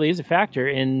 that probably is a factor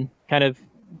in kind of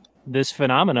this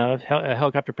phenomena of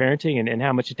helicopter parenting and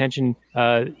how much attention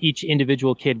each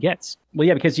individual kid gets. Well,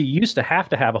 yeah, because you used to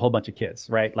have a whole bunch of kids,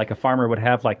 right? Like a farmer would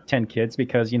have like 10 kids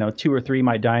because, 2 or 3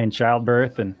 might die in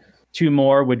childbirth, and 2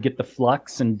 more would get the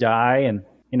flux and die, and,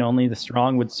 only the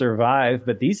strong would survive.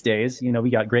 But these days, we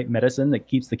got great medicine that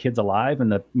keeps the kids alive,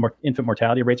 and the infant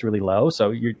mortality rate's really low.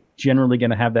 So you're generally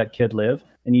going to have that kid live,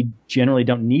 and you generally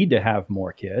don't need to have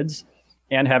more kids.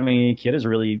 And having a kid is a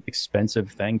really expensive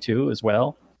thing too, as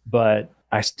well. But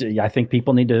I think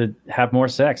people need to have more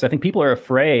sex. I think people are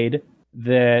afraid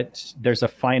that there's a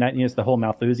finite, it's the whole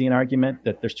Malthusian argument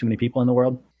that there's too many people in the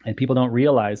world, and people don't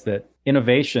realize that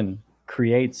innovation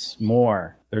creates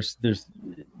more.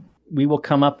 We will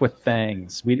come up with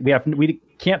things. We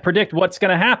can't predict what's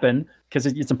going to happen because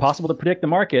it's impossible to predict the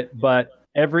market, but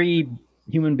every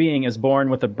human being is born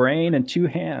with a brain and 2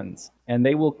 hands, and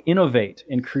they will innovate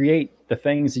and create the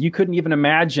things that you couldn't even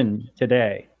imagine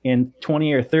today. In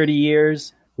 20 or 30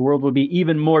 years, the world will be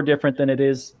even more different than it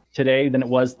is today than it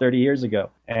was 30 years ago.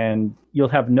 And you'll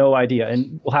have no idea.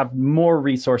 And we'll have more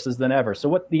resources than ever. So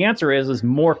what the answer is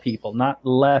more people, not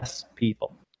less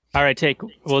people. All right,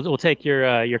 we'll take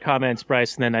your comments,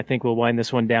 Bryce, and then I think we'll wind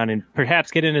this one down and perhaps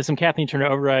get into some Kathleen Turner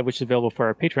Overdrive, which is available for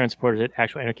our Patreon supporters at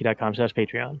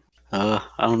actualanarchy.com/Patreon. I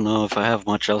don't know if I have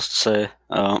much else to say.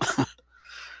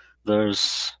 There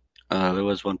was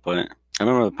one point. I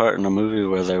remember the part in the movie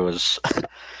where there was,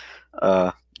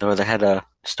 where they had to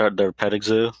start their petting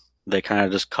zoo. They kind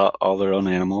of just caught all their own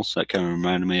animals. That kind of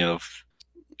reminded me of,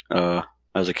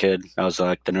 as a kid, I was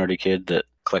like the nerdy kid that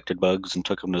collected bugs and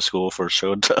took them to school for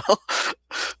show and tell.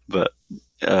 But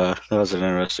that was an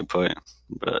interesting point.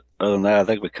 But other than that, I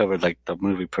think we covered like the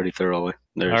movie pretty thoroughly.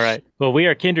 All right. Well, we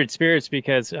are kindred spirits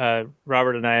because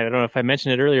Robert and I don't know if I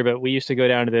mentioned it earlier, but we used to go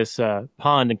down to this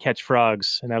pond and catch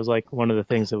frogs. And that was like one of the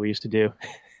things that we used to do.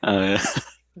 Yeah.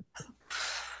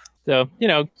 So,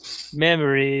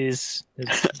 memories,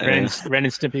 as Ren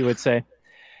and Stimpy would say.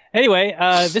 Anyway,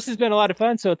 this has been a lot of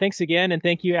fun. So thanks again. And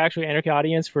thank you, Actual Anarchy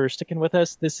audience, for sticking with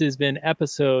us. This has been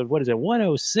episode,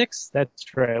 106?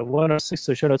 That's right, 106.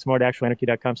 So show notes more at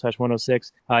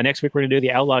actualanarchy.com/106. Next week, we're going to do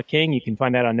The Outlaw King. You can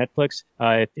find that on Netflix.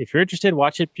 If you're interested,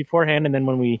 watch it beforehand. And then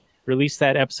when we release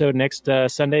that episode next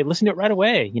Sunday, listen to it right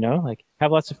away.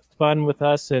 Have lots of fun with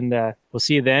us. And we'll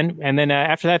see you then. And then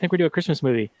after that, I think we're doing a Christmas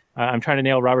movie. I'm trying to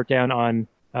nail Robert down on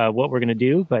what we're going to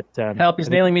do. But help, he's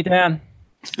nailing me down.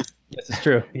 Yes, it's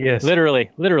true. Yes. Literally.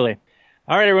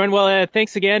 All right, everyone. Well,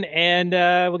 thanks again. And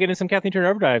we'll get into some Kathleen Turner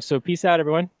Overdrive. So peace out,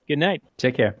 everyone. Good night.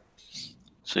 Take care.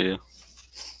 See you.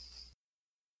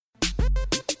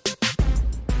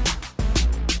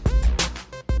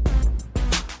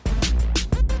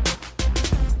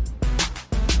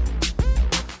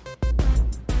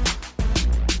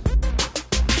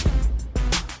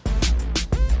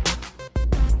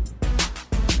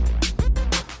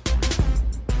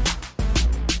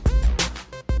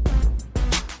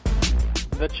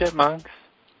 The Chipmunks.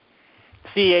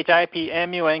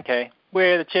 CHIPMUNK.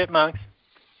 We're the Chipmunks.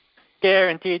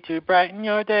 Guaranteed to brighten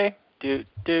your day. Do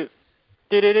do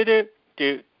do do do do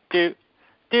do do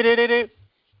do do do do.